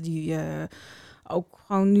bijvoorbeeld. Die ook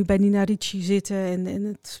gewoon nu bij Nina Ricci zitten. En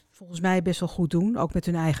het volgens mij best wel goed doen. Ook met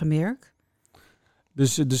hun eigen merk.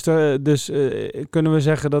 Dus kunnen we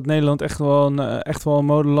zeggen dat Nederland echt wel een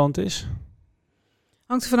modeland is?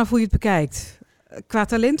 Hangt er vanaf hoe je het bekijkt. Qua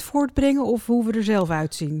talent voortbrengen of hoe we er zelf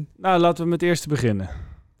uitzien? Nou, laten we met het eerste beginnen.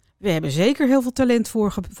 We hebben zeker heel veel talent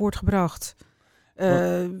voortgebracht.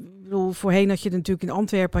 Voorheen had je natuurlijk in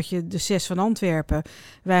Antwerpen de 6 van Antwerpen.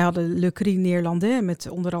 Wij hadden Le Cri Néerlandais met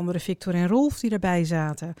onder andere Victor en Rolf die daarbij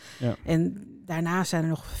zaten. Ja. En daarna zijn er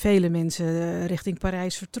nog vele mensen richting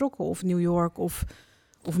Parijs vertrokken. Of New York of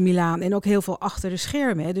Milaan. En ook heel veel achter de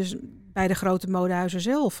schermen. Hè. Dus bij de grote modehuizen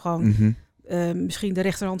zelf. Gewoon misschien de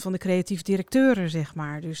rechterhand van de creatief directeuren, zeg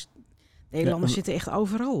maar. Dus Nederlanders zitten echt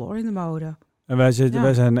overal, hoor, in de mode. En wij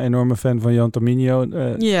zijn een enorme fan van Jan Terminio.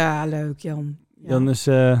 Ja, leuk, Jan. Jan is...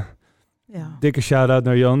 dikke shout-out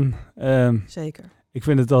naar Jan. Zeker. Ik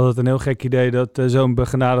vind het altijd een heel gek idee dat zo'n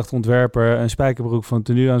begenadigd ontwerper een spijkerbroek van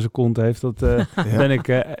Tenue aan zijn kont heeft. Dat ben ik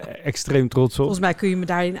extreem trots op. Volgens mij kun je me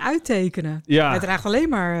daarin uittekenen. Ja. Hij draagt alleen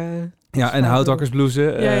maar... en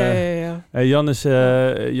houthakkersblouse.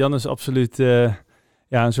 Jan is absoluut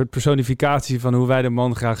een soort personificatie van hoe wij de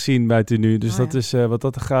man graag zien bij Tenue. Dus dat is wat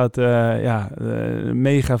dat gaat,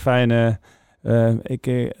 mega fijne...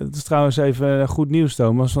 het is trouwens even goed nieuws,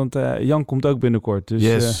 Thomas, want Jan komt ook binnenkort. Dus,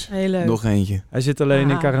 yes, heel leuk. Nog eentje. Hij zit alleen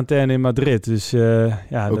in quarantaine in Madrid, dus ook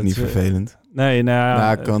dat niet vervelend. Nee,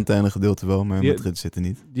 quarantaine gedeelte wel, maar in Madrid zitten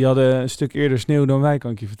niet. Die hadden een stuk eerder sneeuw dan wij,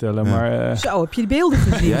 kan ik je vertellen. Ja. Maar, Zo, heb je de beelden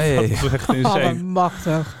gezien? Ja. Dat is echt insane.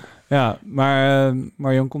 Machtig. Ja,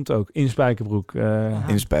 maar Jan komt ook in spijkerbroek.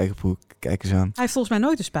 In spijkerbroek, kijk eens aan. Hij heeft volgens mij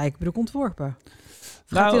nooit een spijkerbroek ontworpen.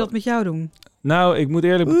 Gaat hij dat met jou doen? Nou, ik moet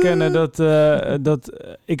eerlijk bekennen dat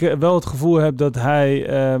ik wel het gevoel heb dat hij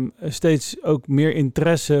steeds ook meer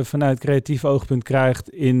interesse vanuit creatief oogpunt krijgt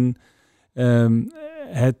in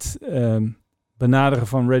het benaderen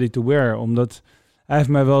van ready-to-wear. Omdat hij heeft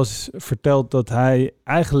mij wel eens verteld dat hij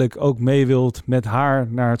eigenlijk ook mee wilt met haar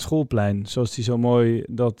naar het schoolplein. Zoals hij zo mooi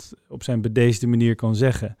dat op zijn bedeesde manier kan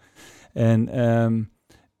zeggen. En...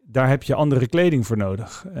 daar heb je andere kleding voor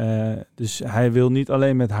nodig. Dus hij wil niet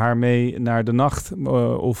alleen met haar mee naar de nacht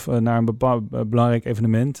of naar een bepaald belangrijk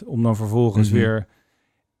evenement, om dan vervolgens weer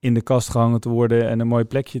in de kast gehangen te worden en een mooi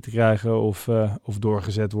plekje te krijgen of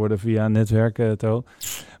doorgezet worden via een netwerk.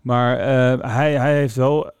 Maar hij heeft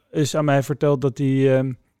wel eens aan mij verteld dat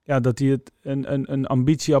hij het een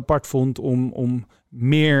ambitie apart vond om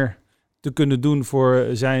meer te kunnen doen voor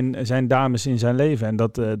zijn dames in zijn leven. En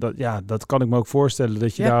dat kan ik me ook voorstellen,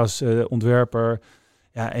 dat je daar als ontwerper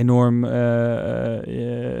enorm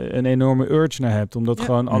een enorme urge naar hebt om dat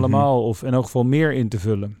gewoon allemaal of in elk geval meer in te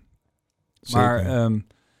vullen. Zeker.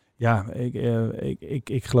 Maar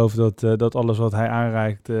ik geloof dat alles wat hij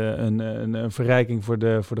aanreikt een verrijking voor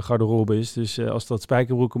de garderobe is. Dus als dat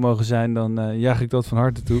spijkerbroeken mogen zijn, dan jaag ik dat van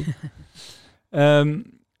harte toe.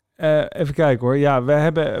 Even kijken hoor. Ja,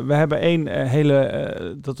 we hebben één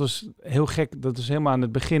hele... dat was heel gek. Dat was helemaal aan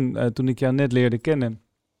het begin, toen ik jou net leerde kennen.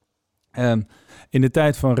 In de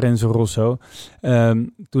tijd van Renzo Rosso.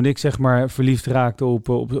 Toen ik zeg maar verliefd raakte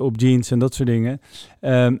op jeans en dat soort dingen.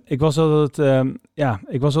 Ik was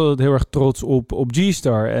altijd heel erg trots op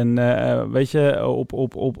G-Star. En weet je,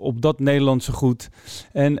 op dat Nederlandse goed.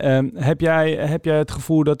 En heb jij het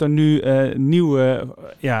gevoel dat er nu nieuwe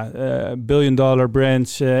billion-dollar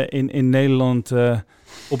brands in Nederland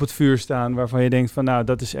op het vuur staan, waarvan je denkt van nou,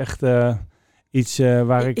 dat is echt... iets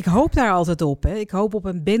waar ik hoop daar altijd op. Hè. Ik hoop op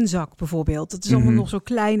een Benzak bijvoorbeeld. Dat is allemaal nog zo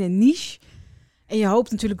klein en niche. En je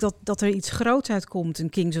hoopt natuurlijk dat er iets groots uitkomt. Een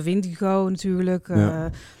Kings of Indigo natuurlijk. Die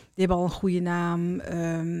hebben al een goede naam.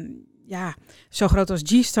 Zo groot als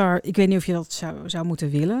G-Star. Ik weet niet of je dat zou moeten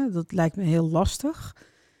willen. Dat lijkt me heel lastig.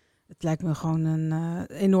 Het lijkt me gewoon een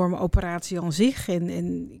enorme operatie aan zich. En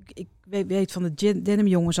ik weet van de denim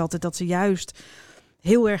jongens altijd dat ze juist...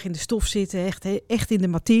 heel erg in de stof zitten, echt in de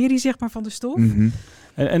materie, zeg maar, van de stof. Mm-hmm.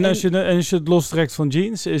 En als je het lostrekt van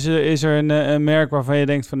jeans, is er een merk waarvan je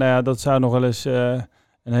denkt van, nou ja, dat zou nog wel eens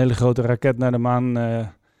een hele grote raket naar de maan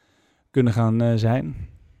kunnen gaan zijn?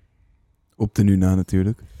 Op Tenue na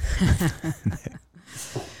natuurlijk.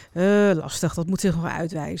 Lastig, dat moet zich nog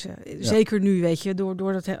uitwijzen. Ja. Zeker nu, weet je,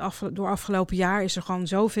 door afgelopen jaar is er gewoon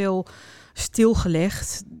zoveel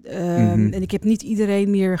stilgelegd. En ik heb niet iedereen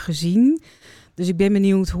meer gezien. Dus ik ben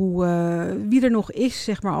benieuwd wie er nog is,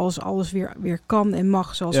 zeg maar, als alles weer kan en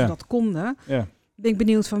mag zoals we dat konden. Ja. Ben ik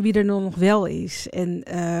benieuwd van wie er nog wel is. En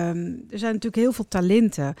er zijn natuurlijk heel veel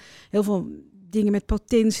talenten. Heel veel dingen met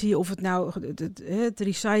potentie. Of het nou het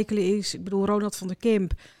recyclen is. Ik bedoel, Ronald van der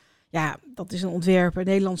Kemp. Ja, dat is een ontwerper, een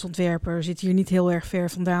Nederlands ontwerper. Zit hier niet heel erg ver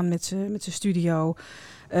vandaan met zijn studio.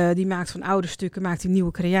 Die maakt van oude stukken, maakt hij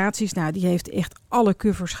nieuwe creaties. Nou, die heeft echt alle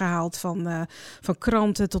covers gehaald. Van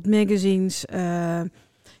kranten tot magazines.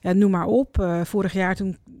 Noem maar op. Vorig jaar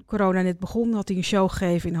toen corona net begon, had hij een show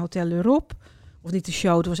gegeven in Hotel Europe. Of niet een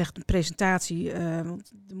show, het was echt een presentatie.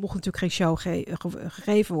 Want er mocht natuurlijk geen show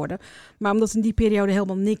gegeven worden. Maar omdat in die periode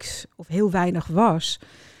helemaal niks of heel weinig was...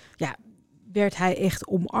 ja, werd hij echt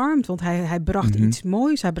omarmd. Want hij bracht iets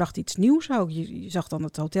moois. Hij bracht iets nieuws ook. Je zag dan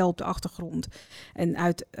het hotel op de achtergrond. En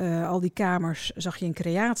uit al die kamers zag je een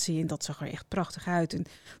creatie. En dat zag er echt prachtig uit. En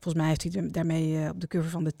volgens mij heeft hij daarmee op de cover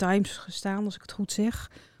van The Times gestaan, als ik het goed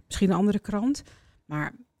zeg. Misschien een andere krant.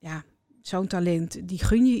 Maar ja, zo'n talent, die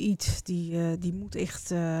gun je iets. Die moet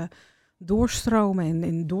echt doorstromen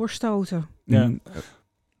en doorstoten. Ja.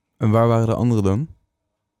 En waar waren de anderen dan?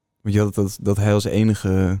 Want je had dat hij als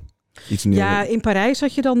enige... Ja, in Parijs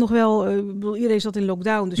had je dan nog wel... iedereen zat in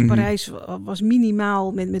lockdown. Dus Parijs was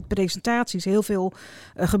minimaal met presentaties. Heel veel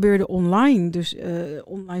gebeurde online. Dus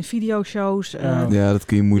online videoshows. Ja, dat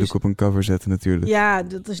kun je moeilijk op een cover zetten natuurlijk. Ja,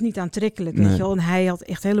 dat is niet aantrekkelijk. Weet je wel. En hij had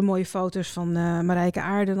echt hele mooie foto's van Marijke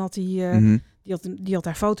Aarden. Die had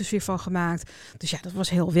daar foto's weer van gemaakt. Dus ja, dat was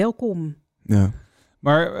heel welkom. Ja.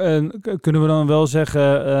 Maar kunnen we dan wel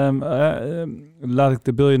zeggen, laat ik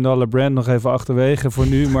de billion-dollar brand nog even achterwege voor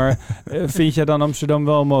nu, maar vind jij dan Amsterdam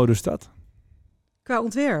wel een modestad? Qua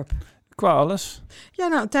ontwerp? Qua alles? Ja,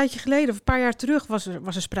 nou, een tijdje geleden, of een paar jaar terug, was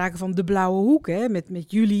er sprake van de Blauwe Hoek, hè,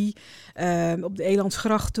 met jullie op de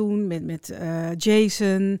Elandsgracht toen, met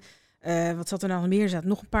Jason. Wat zat er nou nog meer? Er zaten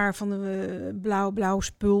nog een paar van de blauw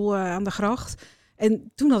spul aan de gracht.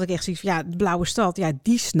 En toen had ik echt zoiets van, ja, de Blauwe Stad, ja,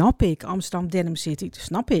 die snap ik. Amsterdam Denim City, dat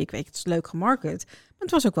snap ik. Weet je, het is leuk gemarket. Maar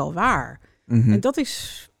het was ook wel waar. En dat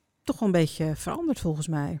is toch wel een beetje veranderd volgens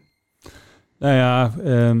mij. Nou ja,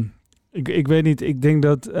 ik weet niet. Ik denk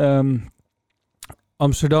dat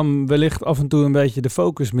Amsterdam wellicht af en toe een beetje de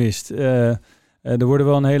focus mist. Er worden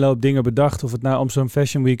wel een hele hoop dingen bedacht. Of het nou Amsterdam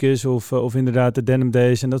Fashion Week is of inderdaad de Denim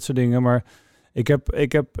Days en dat soort dingen. Maar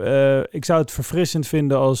ik zou het verfrissend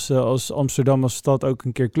vinden als Amsterdam als stad ook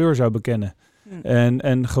een keer kleur zou bekennen.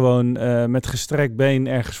 En gewoon met gestrekt been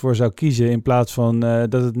ergens voor zou kiezen. In plaats van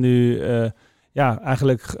dat het nu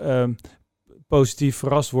eigenlijk positief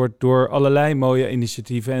verrast wordt door allerlei mooie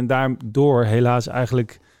initiatieven. En daardoor helaas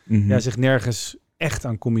eigenlijk zich nergens echt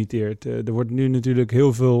aan committeert. Er wordt nu natuurlijk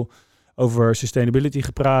heel veel over sustainability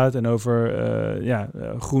gepraat. En over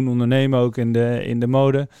groen ondernemen ook in de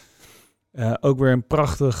mode. Ook weer een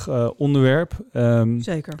prachtig onderwerp.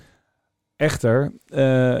 Zeker. Echter,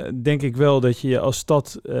 denk ik wel dat je als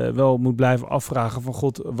stad wel moet blijven afvragen van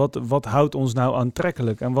God, wat houdt ons nou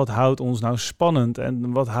aantrekkelijk? En wat houdt ons nou spannend?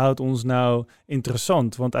 En wat houdt ons nou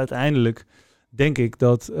interessant? Want uiteindelijk denk ik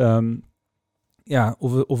dat,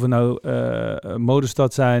 of we nou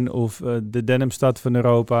modestad zijn of de denimstad van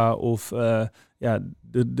Europa of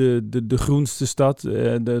de groenste stad,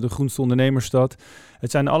 de groenste ondernemersstad.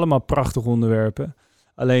 Het zijn allemaal prachtige onderwerpen.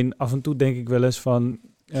 Alleen af en toe denk ik wel eens van,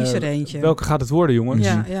 kies er eentje. Welke gaat het worden, jongens?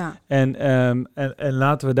 Ja. En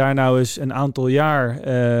laten we daar nou eens een aantal jaar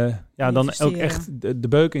dan ook echt de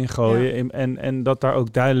beuk in gooien. Ja. En dat daar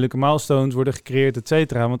ook duidelijke milestones worden gecreëerd, et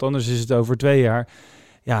cetera. Want anders is het over 2 jaar.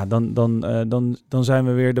 Ja, dan zijn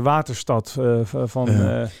we weer de waterstad van...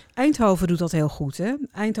 Eindhoven doet dat heel goed, hè?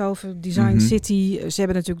 Eindhoven, Design City. Ze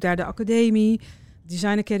hebben natuurlijk daar de academie,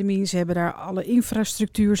 Design Academy. Ze hebben daar alle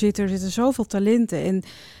infrastructuur zitten. Er zitten zoveel talenten. En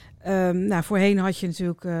voorheen had je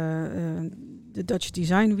natuurlijk de Dutch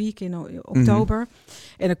Design Week in oktober.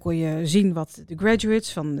 En dan kon je zien wat de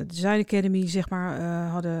graduates van de Design Academy zeg maar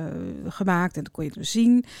hadden gemaakt. En dan kon je het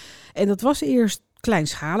zien. En dat was eerst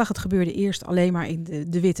kleinschalig. Het gebeurde eerst alleen maar in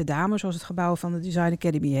de Witte Dame, zoals het gebouw van de Design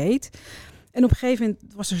Academy heet. En op een gegeven moment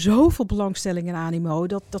was er zoveel belangstelling en animo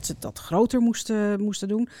dat ze dat groter moesten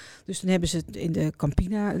doen. Dus toen hebben ze het in de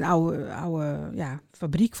Campina, een oude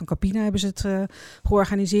fabriek van Campina, hebben ze het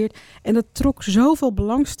georganiseerd. En dat trok zoveel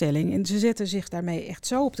belangstelling. En ze zetten zich daarmee echt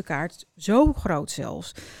zo op de kaart, zo groot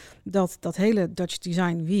zelfs, dat hele Dutch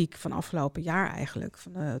Design Week van afgelopen jaar eigenlijk,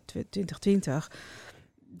 van 2020,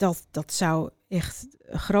 dat zou echt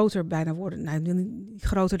groter bijna worden. Nou, niet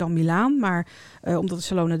groter dan Milaan, maar omdat de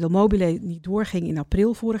Salone del Mobile niet doorging in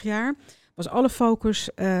april vorig jaar, was alle focus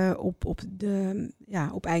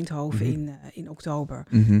op Eindhoven in oktober.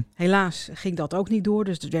 Helaas ging dat ook niet door,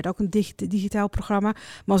 dus er werd ook een digitaal programma.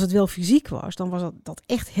 Maar als het wel fysiek was, dan was dat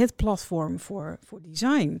echt het platform voor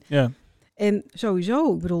design. Ja. En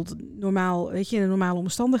sowieso, ik bedoel, normaal, weet je, in een normale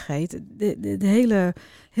omstandigheid,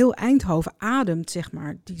 heel Eindhoven ademt, zeg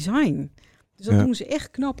maar, design. Dus dat doen ze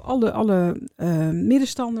echt knap. Alle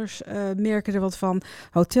middenstanders merken er wat van.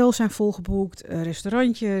 Hotels zijn volgeboekt,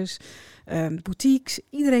 restaurantjes, boutiques.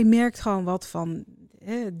 Iedereen merkt gewoon wat van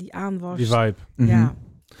die aanwas. Die vibe. Ja.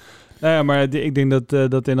 Nou ja, maar ik denk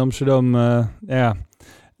dat in Amsterdam,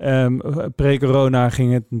 pre-corona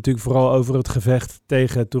ging het natuurlijk vooral over het gevecht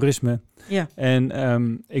tegen toerisme. Ja.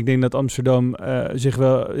 En ik denk dat Amsterdam zich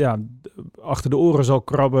wel achter de oren zal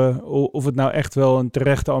krabben of het nou echt wel een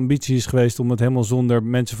terechte ambitie is geweest om het helemaal zonder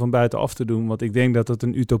mensen van buitenaf te doen. Want ik denk dat het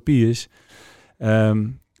een utopie is.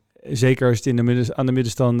 Zeker als je het aan de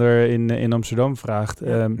middenstander in Amsterdam vraagt.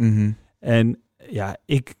 En ja,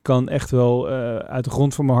 ik kan echt wel uit de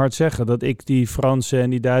grond van mijn hart zeggen dat ik die Franse en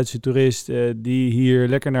die Duitse toerist die hier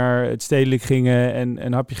lekker naar het stedelijk gingen en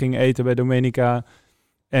een hapje gingen eten bij Domenica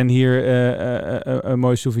en hier een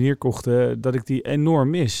mooi souvenir kochten, dat ik die enorm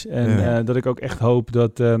mis. En dat ik ook echt hoop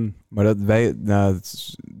dat... Maar dat wij... Nou,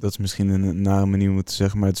 dat is misschien een nare manier om het te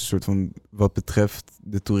zeggen, maar het is een soort van... Wat betreft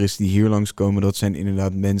de toeristen die hier langskomen, dat zijn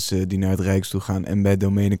inderdaad mensen die naar het Rijksstoel gaan en bij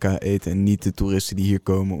Domenica eten en niet de toeristen die hier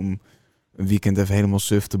komen om een weekend even helemaal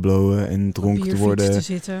suf te blowen en dronken te worden. Te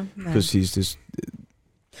zitten. Nee. Precies, dus...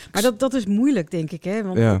 Maar dat is moeilijk, denk ik. Hè?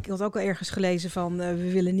 Want ik had ook al ergens gelezen van...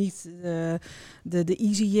 we willen niet de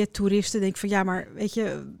EasyJet-toeristen. Denk van, ja, maar weet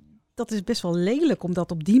je... dat is best wel lelijk om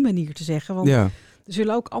dat op die manier te zeggen. Want er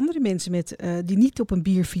zullen ook andere mensen die niet op een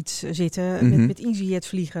bierfiets zitten... met EasyJet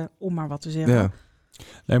vliegen, om maar wat te zeggen. Ja.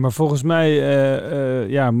 Nee, maar volgens mij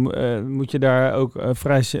moet je daar ook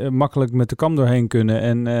vrij makkelijk met de kam doorheen kunnen.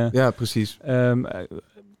 En, ja, precies.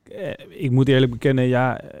 Ik moet eerlijk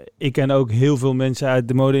bekennen, ik ken ook heel veel mensen uit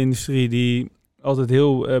de mode-industrie die altijd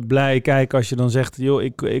heel blij kijken als je dan zegt, joh,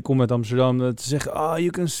 ik kom uit Amsterdam. Dat ze zeggen, you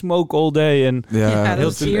can smoke all day. En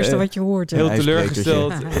dat is het eerste wat je hoort. Heel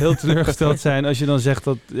teleurgesteld zijn als je dan zegt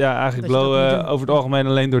dat eigenlijk blowen over het algemeen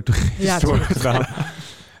alleen door toeristen wordt gedaan.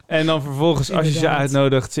 En dan vervolgens, als je ze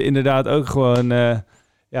uitnodigt, ze inderdaad ook gewoon de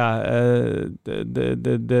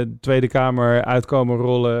Tweede Kamer uitkomen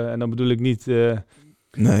rollen. En dan bedoel ik niet...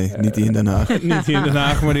 nee, niet die in Den Haag. Niet die in Den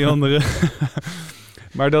Haag, maar die andere.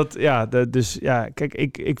 Maar kijk,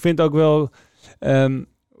 ik vind ook wel...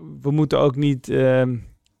 we moeten ook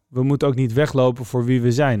niet weglopen voor wie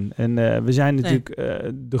we zijn. En we zijn natuurlijk...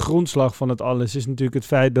 de grondslag van het alles is natuurlijk het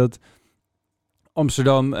feit dat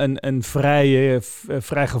Amsterdam een vrij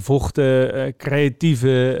gevochten,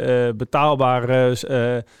 creatieve,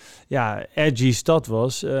 betaalbare, edgy stad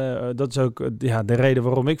was. Dat is ook de reden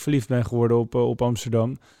waarom ik verliefd ben geworden op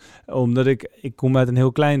Amsterdam. Omdat ik kom uit een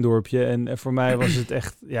heel klein dorpje en voor mij was het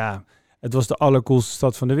echt, het was de allercoolste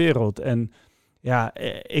stad van de wereld. En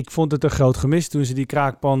ik vond het een groot gemis toen ze die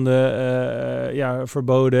kraakpanden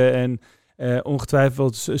verboden. En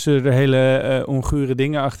ongetwijfeld zullen er hele ongure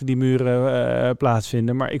dingen achter die muren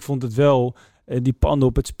plaatsvinden. Maar ik vond het wel die panden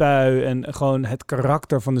op het Spui en gewoon het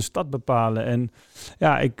karakter van de stad bepalen. En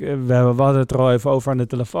we hadden het er al even over aan de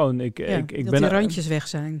telefoon. Dat die randjes weg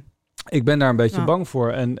zijn. Ik ben daar een beetje bang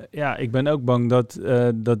voor. En ik ben ook bang dat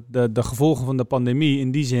de gevolgen van de pandemie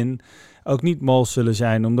in die zin ook niet mals zullen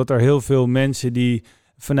zijn. Omdat er heel veel mensen die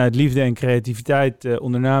vanuit liefde en creativiteit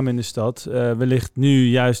ondernamen in de stad, wellicht nu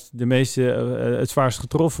juist de meeste het zwaarst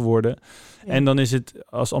getroffen worden. Ja. En dan is het,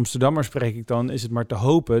 als Amsterdammer spreek ik dan, is het maar te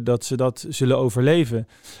hopen dat ze dat zullen overleven.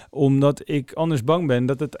 Omdat ik anders bang ben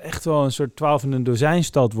dat het echt wel een soort 12 in een dozijn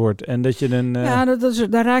stad wordt. En dat je dan...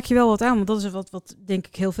 daar raak je wel wat aan. Want dat is wat denk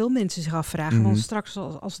ik heel veel mensen zich afvragen. Mm-hmm. Want straks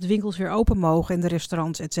als de winkels weer open mogen en de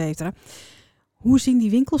restaurants, et cetera. Hoe zien die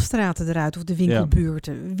winkelstraten eruit of de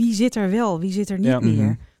winkelbuurten? Ja. Wie zit er wel, wie zit er niet meer?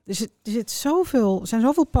 Mm-hmm. Dus er zijn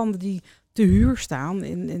zoveel panden die te huur staan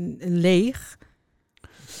en leeg.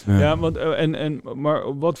 Ja,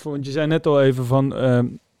 maar wat voor... Want je zei net al even van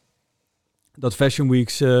dat Fashion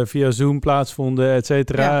Weeks via Zoom plaatsvonden, et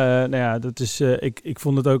cetera. Ja. Dat is... Ik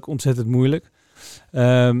vond het ook ontzettend moeilijk.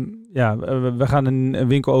 We gaan een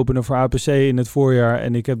winkel openen voor APC in het voorjaar.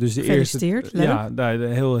 En ik heb dus de eerste...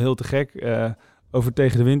 Leuk. Heel te gek. Over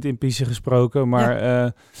tegen de wind in Piezen gesproken. Maar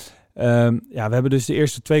we hebben dus de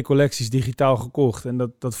eerste 2 collecties digitaal gekocht.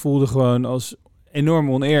 En dat voelde gewoon als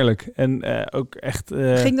enorm oneerlijk. En ook echt...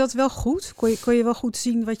 Ging dat wel goed? Kon je wel goed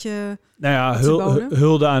zien wat je...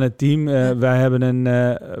 hulde aan het team. Wij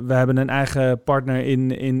hebben een eigen partner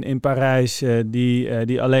in Parijs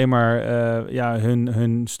die alleen maar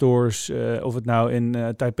hun stores, of het nou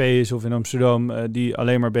in Taipei is of in Amsterdam, die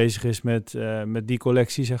alleen maar bezig is met die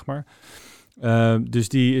collectie, zeg maar. Dus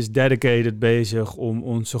die is dedicated bezig om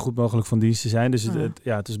ons zo goed mogelijk van dienst te zijn. Dus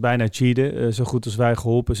het is bijna cheaten, zo goed als wij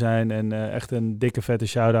geholpen zijn. En echt een dikke vette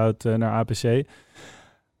shout-out naar APC.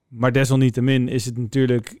 Maar desalniettemin is het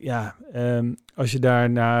natuurlijk, als je daar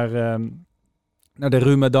naar de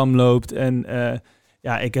Rue Madame loopt en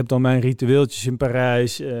ik heb dan mijn ritueeltjes in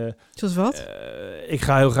Parijs. Zoals wat? Ik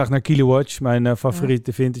ga heel graag naar Kilowatch, mijn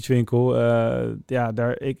favoriete vintage winkel.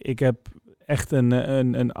 Ik heb echt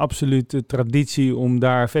een absolute traditie om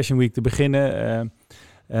daar Fashion Week te beginnen.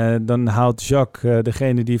 Dan haalt Jacques,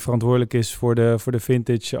 degene die verantwoordelijk is voor de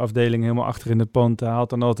vintage afdeling, helemaal achter in het pand. Haalt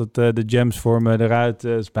dan altijd de gems voor me eruit.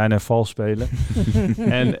 Dat is bijna vals spelen.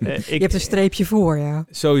 Je hebt een streepje voor, ja.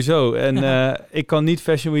 Sowieso. En ik kan niet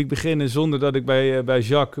Fashion Week beginnen zonder dat ik bij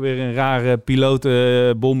Jacques weer een rare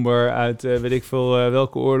pilotenbomber uit weet ik veel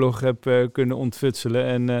welke oorlog heb kunnen ontfutselen.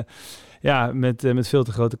 En... met veel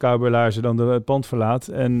te grote cowboylaarzen dan het pand verlaat.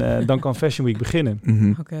 En dan kan Fashion Week beginnen.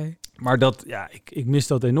 Mm-hmm. Okay. Maar ik mis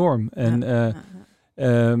dat enorm. En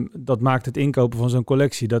dat maakt het inkopen van zo'n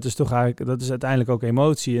collectie. Dat is uiteindelijk ook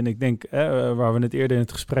emotie. En ik denk, waar we het eerder in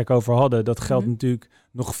het gesprek over hadden, dat geldt natuurlijk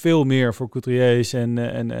nog veel meer voor couturiers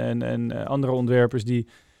en andere ontwerpers die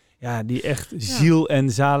echt ziel en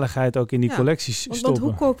zaligheid ook in die collecties stoppen.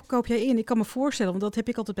 Want hoe koop jij in? Ik kan me voorstellen, want dat heb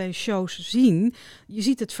ik altijd bij shows zien. Je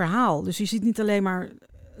ziet het verhaal. Dus je ziet niet alleen maar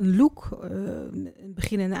een look, een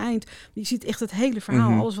begin en een eind. Je ziet echt het hele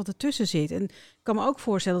verhaal, alles wat ertussen zit. En ik kan me ook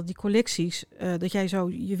voorstellen dat die collecties, dat jij zo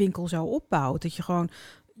je winkel zo opbouwt. Dat je gewoon,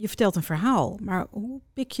 je vertelt een verhaal. Maar hoe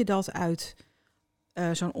pik je dat uit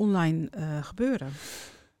zo'n online gebeuren?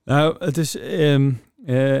 Nou, het is...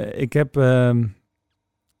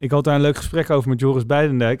 Ik had daar een leuk gesprek over met Joris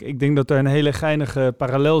Beidendijk. Ik denk dat er een hele geinige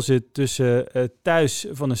parallel zit tussen thuis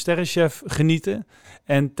van een sterrenchef genieten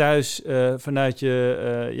en thuis vanuit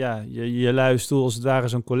je luie stoel als het ware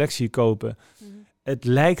zo'n collectie kopen. Mm-hmm. Het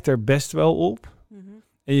lijkt er best wel op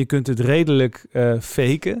en je kunt het redelijk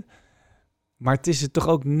faken, maar het is het toch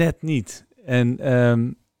ook net niet. En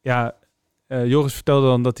Joris vertelde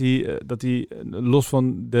dan dat hij los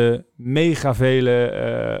van de mega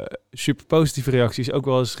vele super positieve reacties ook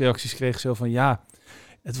wel eens reacties kreeg zo van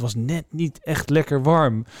het was net niet echt lekker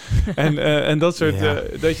warm. en dat soort,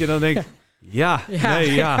 dat je dan denkt,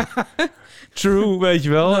 true, weet je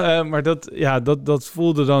wel. Maar dat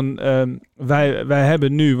voelde dan, wij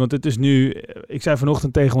hebben nu, want het is nu, ik zei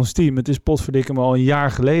vanochtend tegen ons team, het is potverdikke al een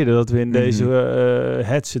jaar geleden dat we in deze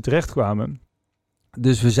hetze terechtkwamen.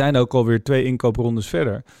 Dus we zijn ook alweer 2 inkooprondes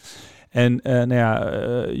verder. En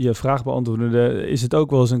je vraag beantwoordende, is het ook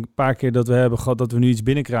wel eens een paar keer dat we hebben gehad dat we nu iets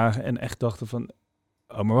binnenkrijgen en echt dachten van,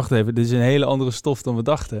 oh, maar wacht even, dit is een hele andere stof dan we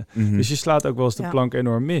dachten. Mm-hmm. Dus je slaat ook wel eens de plank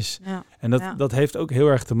enorm mis. Ja. En dat heeft ook heel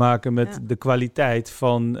erg te maken met de kwaliteit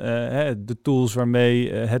van de tools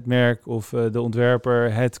waarmee het merk of de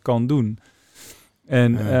ontwerper het kan doen.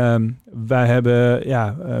 En wij hebben,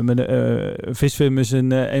 Visfilm is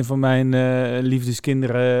een van mijn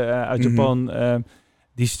liefdeskinderen uit Japan.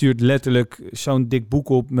 Die stuurt letterlijk zo'n dik boek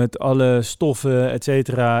op met alle stoffen, et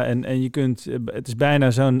cetera. En je kunt, het is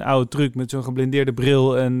bijna zo'n oude truc met zo'n geblindeerde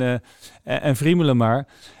bril en friemelen maar.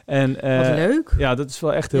 En, Wat leuk. Ja, dat is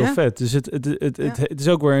wel echt heel vet. Dus het is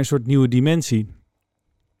ook weer een soort nieuwe dimensie.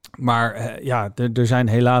 Maar er zijn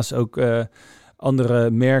helaas ook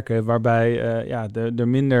andere merken waarbij er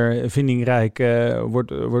minder vindingrijk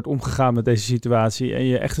wordt omgegaan met deze situatie. En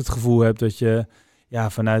je echt het gevoel hebt dat je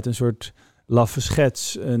vanuit een soort laffe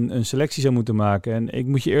schets een selectie zou moeten maken. En ik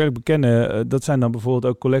moet je eerlijk bekennen, dat zijn dan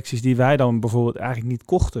bijvoorbeeld ook collecties die wij dan bijvoorbeeld eigenlijk niet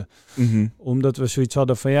kochten. Omdat we zoiets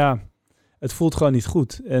hadden van het voelt gewoon niet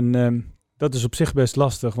goed. En dat is op zich best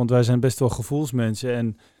lastig, want wij zijn best wel gevoelsmensen.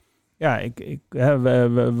 En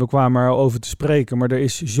we kwamen er over te spreken, maar er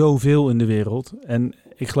is zoveel in de wereld. En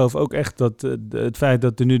ik geloof ook echt dat het feit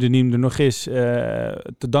dat Tenue de Nîmes er nog is,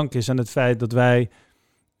 te danken is aan het feit dat wij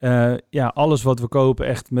alles wat we kopen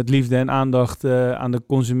echt met liefde en aandacht aan de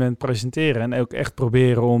consument presenteren. En ook echt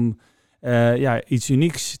proberen om iets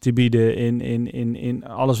unieks te bieden in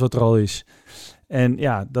alles wat er al is. En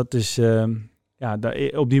dat is...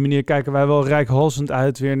 op die manier kijken wij wel reikhalzend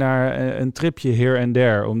uit weer naar een tripje here and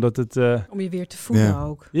there. Omdat het... om je weer te voelen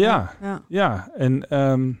ook. Ja.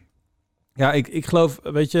 En ik geloof,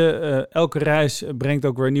 weet je, elke reis brengt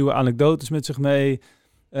ook weer nieuwe anekdotes met zich mee.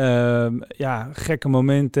 Gekke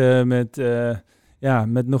momenten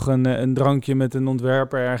met nog een drankje met een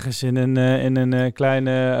ontwerper ergens in een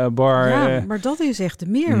kleine bar. Ja, maar dat is echt de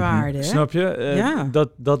meerwaarde. Hè? Snap je?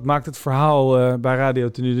 Dat maakt het verhaal bij Radio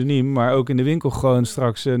Tenue de Nîmes, maar ook in de winkel gewoon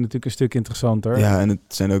straks natuurlijk een stuk interessanter. Ja, en het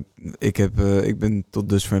zijn ook... Ik ben tot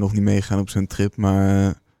dusver nog niet meegegaan op zo'n trip,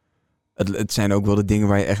 maar het zijn ook wel de dingen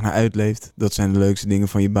waar je echt naar uitleeft. Dat zijn de leukste dingen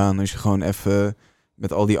van je baan. Als je gewoon even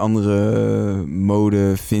met al die andere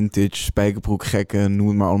mode, vintage, spijkerbroek, gekken, noem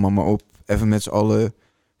het maar allemaal maar op. Even met z'n allen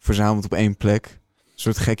verzameld op één plek. Een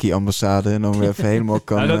soort gekkie ambassade. En dan weer even helemaal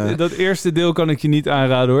kan... Dat eerste deel kan ik je niet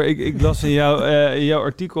aanraden hoor. Ik las in jouw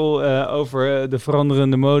artikel over de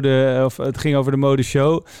veranderende mode. Of het ging over de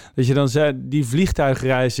modeshow. Dat je dan zei, die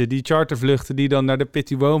vliegtuigreizen, die chartervluchten die dan naar de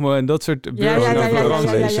Pitti Uomo en dat soort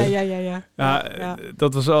beurzen. Ja,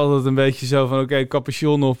 dat was altijd een beetje zo van oké,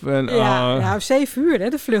 capuchon op. En, 7 uur hè,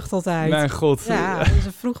 de vlucht altijd. Mijn god. Ja, dat is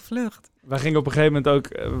een vroege vlucht. Wij gingen op een gegeven moment ook...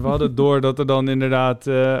 We hadden door dat er dan inderdaad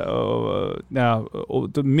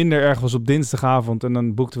minder erg was op dinsdagavond. En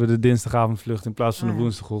dan boekten we de dinsdagavondvlucht in plaats van de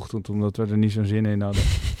woensdagochtend. Omdat we er niet zo'n zin in hadden.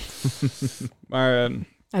 Maar...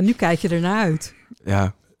 en nu kijk je ernaar uit.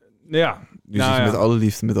 Ja. Nu zit je met alle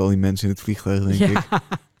liefde met al die mensen in het vliegtuig, denk ik.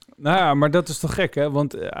 Nou ja, maar dat is toch gek, hè?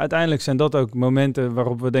 Want uiteindelijk zijn dat ook momenten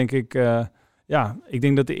waarop we denk ik... ik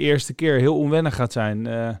denk dat de eerste keer heel onwennig gaat zijn.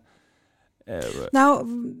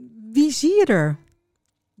 Wie zie je er?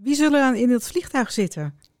 Wie zullen er in het vliegtuig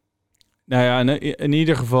zitten? Nou ja, in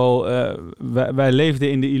ieder geval, wij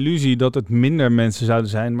leefden in de illusie dat het minder mensen zouden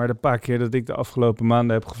zijn. Maar de paar keer dat ik de afgelopen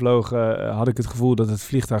maanden heb gevlogen, had ik het gevoel dat het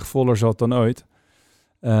vliegtuig voller zat dan ooit.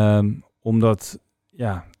 Omdat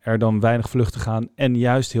er dan weinig vluchten gaan en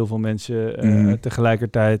juist heel veel mensen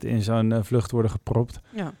tegelijkertijd in zo'n vlucht worden gepropt.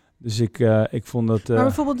 Ja. Dus ik vond dat... Maar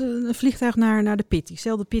bijvoorbeeld een vliegtuig naar de Pitti.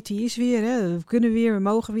 Stel, de Pitti is weer, hè, we kunnen weer, we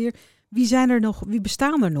mogen weer. Wie zijn er nog? Wie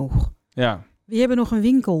bestaan er nog? Ja. Wie hebben nog een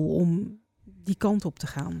winkel om die kant op te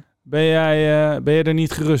gaan? Ben jij er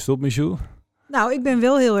niet gerust op, Michou? Nou, ik ben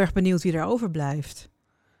wel heel erg benieuwd wie er overblijft.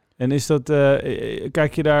 En is dat,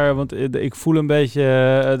 kijk je daar, want ik voel een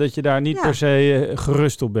beetje dat je daar niet per se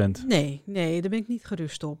gerust op bent. Nee, daar ben ik niet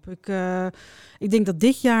gerust op. Ik denk dat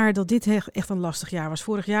dit echt een lastig jaar was.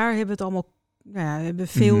 Vorig jaar hebben we het allemaal, hebben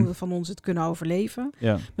veel van ons het kunnen overleven.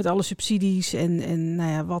 Ja. Met alle subsidies en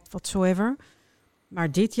whatsoever.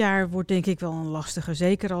 Maar dit jaar wordt denk ik wel een lastige.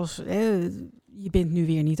 Zeker als je bent nu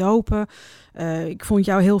weer niet open. Ik vond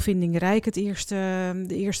jou heel vindingrijk de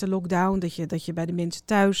eerste lockdown. Dat je bij de mensen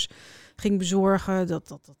thuis ging bezorgen.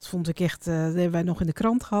 Dat vond ik echt... dat hebben wij nog in de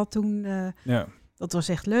krant gehad toen. Dat was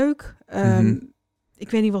echt leuk. Ik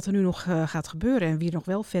weet niet wat er nu nog gaat gebeuren. En wie nog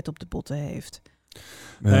wel vet op de botten heeft.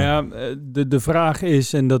 Nou ja, de vraag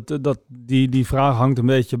is, en die vraag hangt een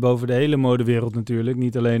beetje boven de hele modewereld natuurlijk.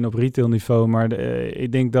 Niet alleen op retailniveau, maar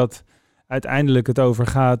ik denk dat uiteindelijk het over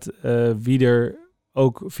gaat wie er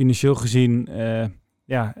ook financieel gezien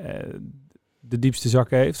de diepste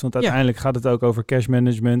zakken heeft. Want uiteindelijk gaat het ook over cash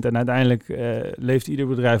management. En uiteindelijk leeft ieder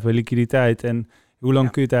bedrijf bij liquiditeit. En hoe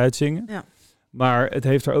lang kun je het uitzingen? Ja. Maar het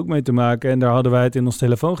heeft er ook mee te maken, en daar hadden wij het in ons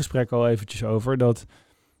telefoongesprek al eventjes over, dat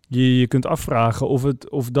je kunt afvragen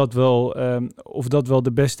of dat wel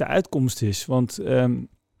de beste uitkomst is. Want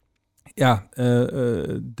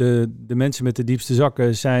de mensen met de diepste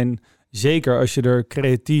zakken zijn, zeker als je er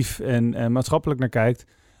creatief en maatschappelijk naar kijkt,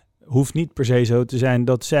 hoeft niet per se zo te zijn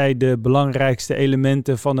dat zij de belangrijkste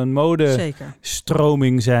elementen van een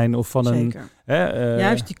modestroming zijn. Of van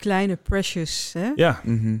juist die kleine precious, hè? Ja.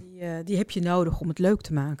 Die heb je nodig om het leuk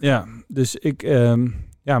te maken. Ja, dus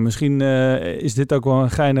misschien is dit ook wel een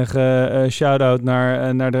geinige shout-out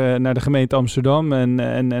naar de gemeente Amsterdam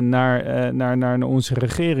en naar onze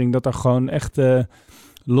regering. Dat er gewoon echt,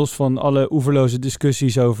 los van alle oeverloze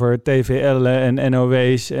discussies over TVL'en en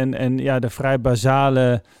NOW's en de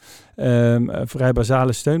vrij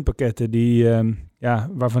basale steunpakketten die,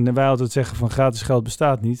 waarvan wij altijd zeggen van gratis geld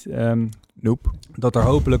bestaat niet. Nope. Dat er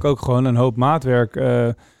hopelijk ook gewoon een hoop maatwerk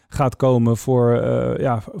gaat komen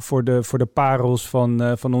voor de parels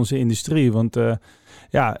van onze industrie. Want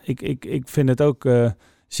ik vind het ook,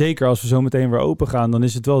 zeker als we zo meteen weer open gaan, dan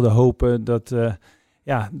is het wel de hoop dat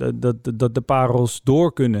de parels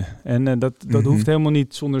door kunnen. En dat hoeft helemaal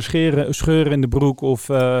niet zonder scheuren in de broek of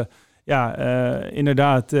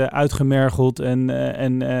inderdaad uitgemergeld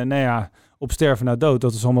en op sterven na dood.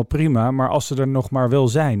 Dat is allemaal prima, maar als ze er nog maar wel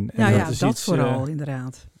zijn. En dat is dat iets, vooral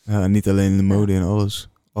inderdaad. Ja, niet alleen in de mode en alles.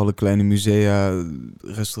 Alle kleine musea,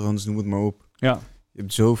 restaurants, noem het maar op. Ja. Je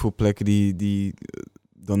hebt zoveel plekken die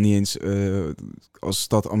dan niet eens als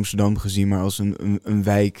stad Amsterdam gezien, maar als een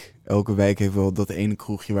wijk. Elke wijk heeft wel dat ene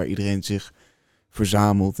kroegje waar iedereen zich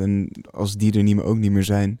verzamelt. En als die er ook niet meer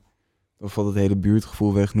zijn, dan valt het hele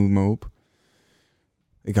buurtgevoel weg, noem het maar op.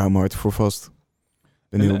 Ik hou me hard voor vast. Ik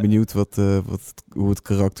ben heel benieuwd hoe het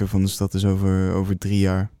karakter van de stad is over 3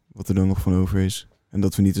 jaar. Wat er dan nog van over is. En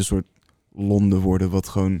dat we niet een soort Londen worden wat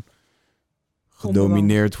gewoon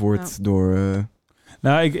gedomineerd wordt door...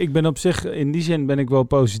 Nou, ik ben op zich, in die zin ben ik wel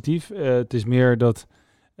positief. Het is meer dat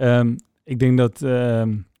ik denk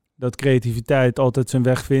dat creativiteit altijd zijn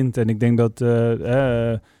weg vindt. En ik denk dat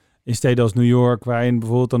in steden als New York, waarin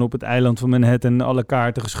bijvoorbeeld dan op het eiland van Manhattan alle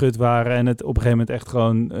kaarten geschud waren en het op een gegeven moment echt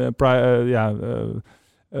gewoon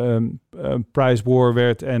price war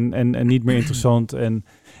werd en niet meer interessant. En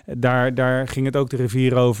daar ging het ook de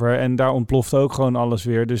rivier over en daar ontplofte ook gewoon alles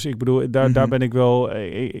weer. Dus ik bedoel, daar ben ik wel...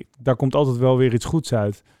 daar komt altijd wel weer iets goeds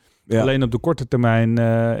uit. Ja. Alleen op de korte termijn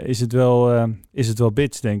is het wel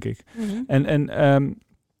bits, denk ik. Mm-hmm.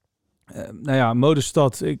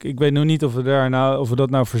 Modestad. Ik weet nog niet of we dat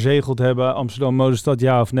nou verzegeld hebben. Amsterdam Modestad,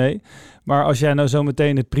 ja of nee. Maar als jij nou zo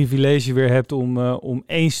meteen het privilege weer hebt om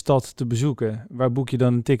 1 stad te bezoeken, waar boek je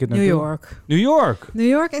dan een ticket naartoe? New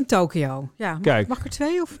York en Tokio. Ja, mag er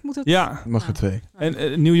 2 of moet het? Ja, mag er 2.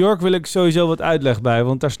 En New York wil ik sowieso wat uitleg bij,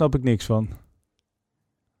 want daar snap ik niks van.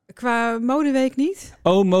 Qua modeweek niet?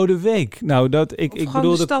 Oh, modeweek. Nou, ik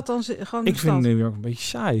bedoel de stad dan gewoon. Ik vind New York een beetje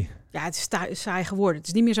saai. Ja, het is saai geworden. Het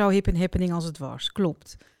is niet meer zo hip en happening als het was.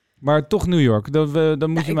 Klopt. Maar toch New York,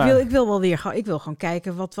 dan moet je maar... Ik wil wel weer ik wil gewoon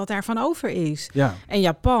kijken wat daarvan over is. Ja. En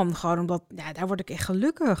Japan, gewoon omdat... Ja, daar word ik echt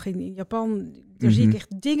gelukkig. In Japan, daar zie ik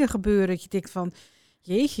echt dingen gebeuren. Dat je denkt van,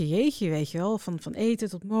 jeetje, weet je wel. Van eten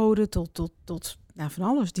tot mode, tot van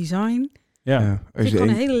alles, design. Ja. Het is gewoon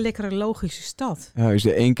een hele lekkere, logische stad. Ja, als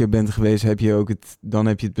je 1 keer bent geweest, heb je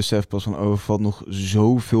het besef pas van, er valt nog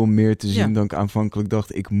zoveel meer te zien dan ik aanvankelijk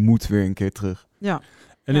dacht. Ik moet weer een keer terug. Ja.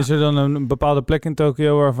 En is er dan een bepaalde plek in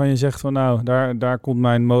Tokio waarvan je zegt van, nou, daar komt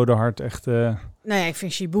mijn modehart echt... Nou ja, ik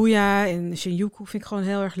vind Shibuya en Shinjuku vind ik gewoon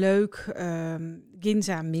heel erg leuk.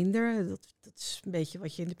 Ginza minder. Dat is een beetje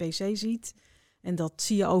wat je in de PC ziet. En dat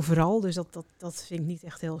zie je overal, dus dat vind ik niet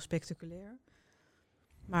echt heel spectaculair.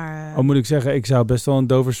 Maar, moet ik zeggen, ik zou best wel een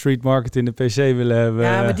Dover Street Market in de PC willen hebben.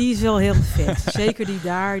 Ja, maar die is wel heel vet. Zeker die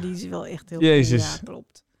is wel echt heel Jezus. Vet. Ja,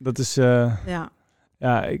 klopt. Dat is... Ja,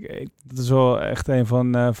 dat is wel echt een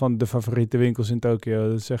van de favoriete winkels in Tokio.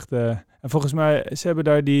 Dat is echt... en volgens mij, ze hebben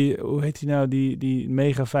daar hoe heet die nou? Die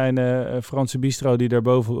mega fijne Franse bistro die daar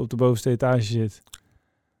boven op de bovenste etage zit.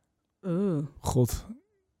 God.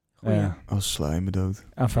 Als sla je me dood.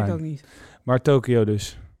 Fijn. Ik ook niet. Maar Tokio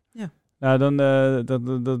dus. Nou, dan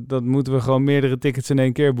dat moeten we gewoon meerdere tickets in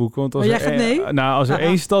 1 keer boeken. Want als er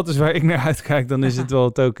 1 stad is waar ik naar uitkijk, dan is het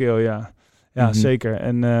wel Tokio, ja. Ja, zeker.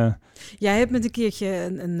 En, jij hebt met een keertje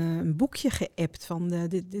een boekje geappt van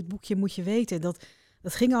dit boekje moet je weten. Dat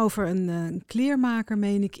ging over een kleermaker,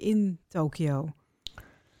 meen ik, in Tokio.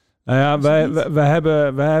 Nou ja, wij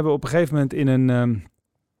hebben op een gegeven moment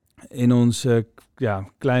in ons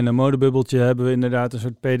kleine modebubbeltje hebben we inderdaad een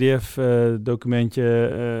soort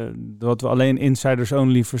PDF-documentje wat we alleen insiders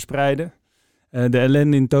only verspreiden. De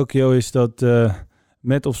ellende in Tokio is dat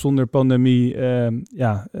met of zonder pandemie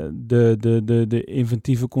de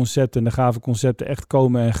inventieve concepten en de gave concepten echt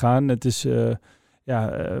komen en gaan. Het is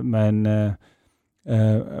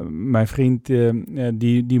mijn vriend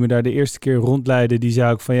die me daar de eerste keer rondleidde, die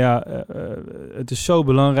zei ook van het is zo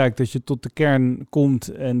belangrijk dat je tot de kern komt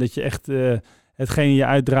en dat je echt hetgeen je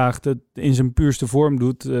uitdraagt het in zijn puurste vorm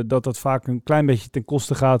doet, dat vaak een klein beetje ten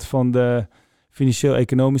koste gaat van de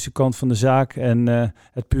financieel-economische kant van de zaak en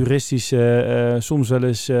het puristische soms wel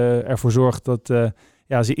eens ervoor zorgt dat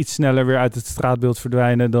ze iets sneller weer uit het straatbeeld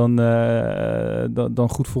verdwijnen dan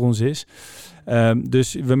goed voor ons is.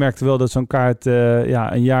 Dus we merkten wel dat zo'n kaart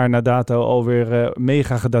een jaar na dato alweer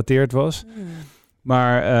mega gedateerd was.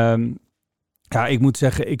 Maar ik moet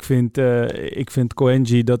zeggen, ik vind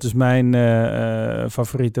Koenji, dat is mijn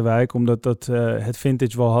favoriete wijk, omdat dat het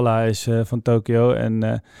vintage Valhalla is van Tokio.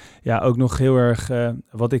 En ook nog heel erg,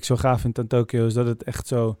 wat ik zo gaaf vind aan Tokio, is dat het echt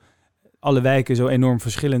zo, alle wijken zo enorm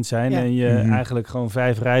verschillend zijn. Ja. En je eigenlijk gewoon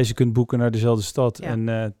 5 reizen kunt boeken naar dezelfde stad. Ja.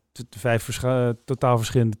 En 5 totaal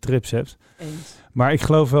verschillende trips hebt. Eens. Maar ik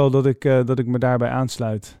geloof wel dat ik me daarbij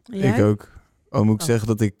aansluit. Jij? Ik ook. Al moet ik zeggen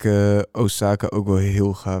dat ik Osaka ook wel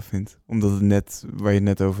heel gaaf vind. Omdat het net, waar je het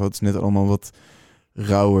net over had, is net allemaal wat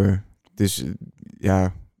rauwer. Dus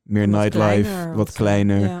meer nightlife, wat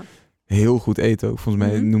kleiner. Ja. Heel goed eten ook. Volgens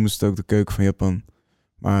mij noemen ze het ook de keuken van Japan.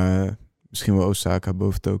 Maar misschien wel Osaka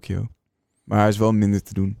boven Tokio. Maar hij is wel minder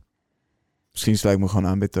te doen. Misschien sluit ik me gewoon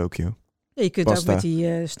aan bij Tokio. Ja, je kunt Pasta. Ook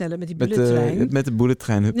met die bullettrein. Met de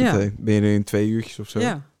bullettrein, ben je er in 2 uurtjes of zo.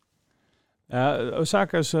 Ja. Ja,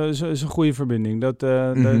 Osaka is een goede verbinding.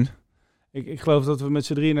 Ik geloof dat we met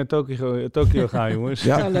z'n 3 naar Tokio gaan, jongens.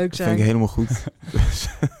 Ja, zou leuk zijn. Vind ik helemaal goed.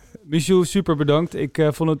 Michou, super bedankt. Ik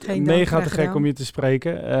vond het mega te gek om je te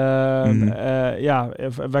spreken.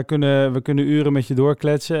 We kunnen uren met je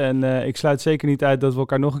doorkletsen. En ik sluit zeker niet uit dat we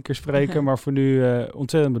elkaar nog een keer spreken. Maar voor nu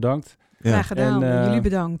ontzettend bedankt. Graag gedaan. En jullie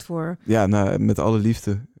bedankt voor. Ja, met alle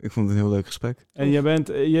liefde. Ik vond het een heel leuk gesprek. En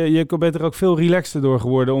je bent er ook veel relaxter door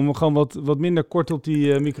geworden om gewoon wat minder kort op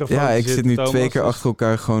die microfoon te zitten. Ja, ik zit nu Thomas, 2 keer achter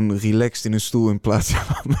elkaar gewoon relaxed in een stoel in plaats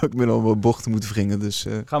van dat ik met al wat bochten moet wringen. Dus,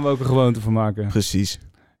 gaan we ook een gewoonte van maken. Precies.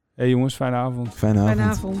 Hey jongens, fijne avond. Fijne avond.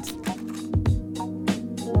 Fijne avond.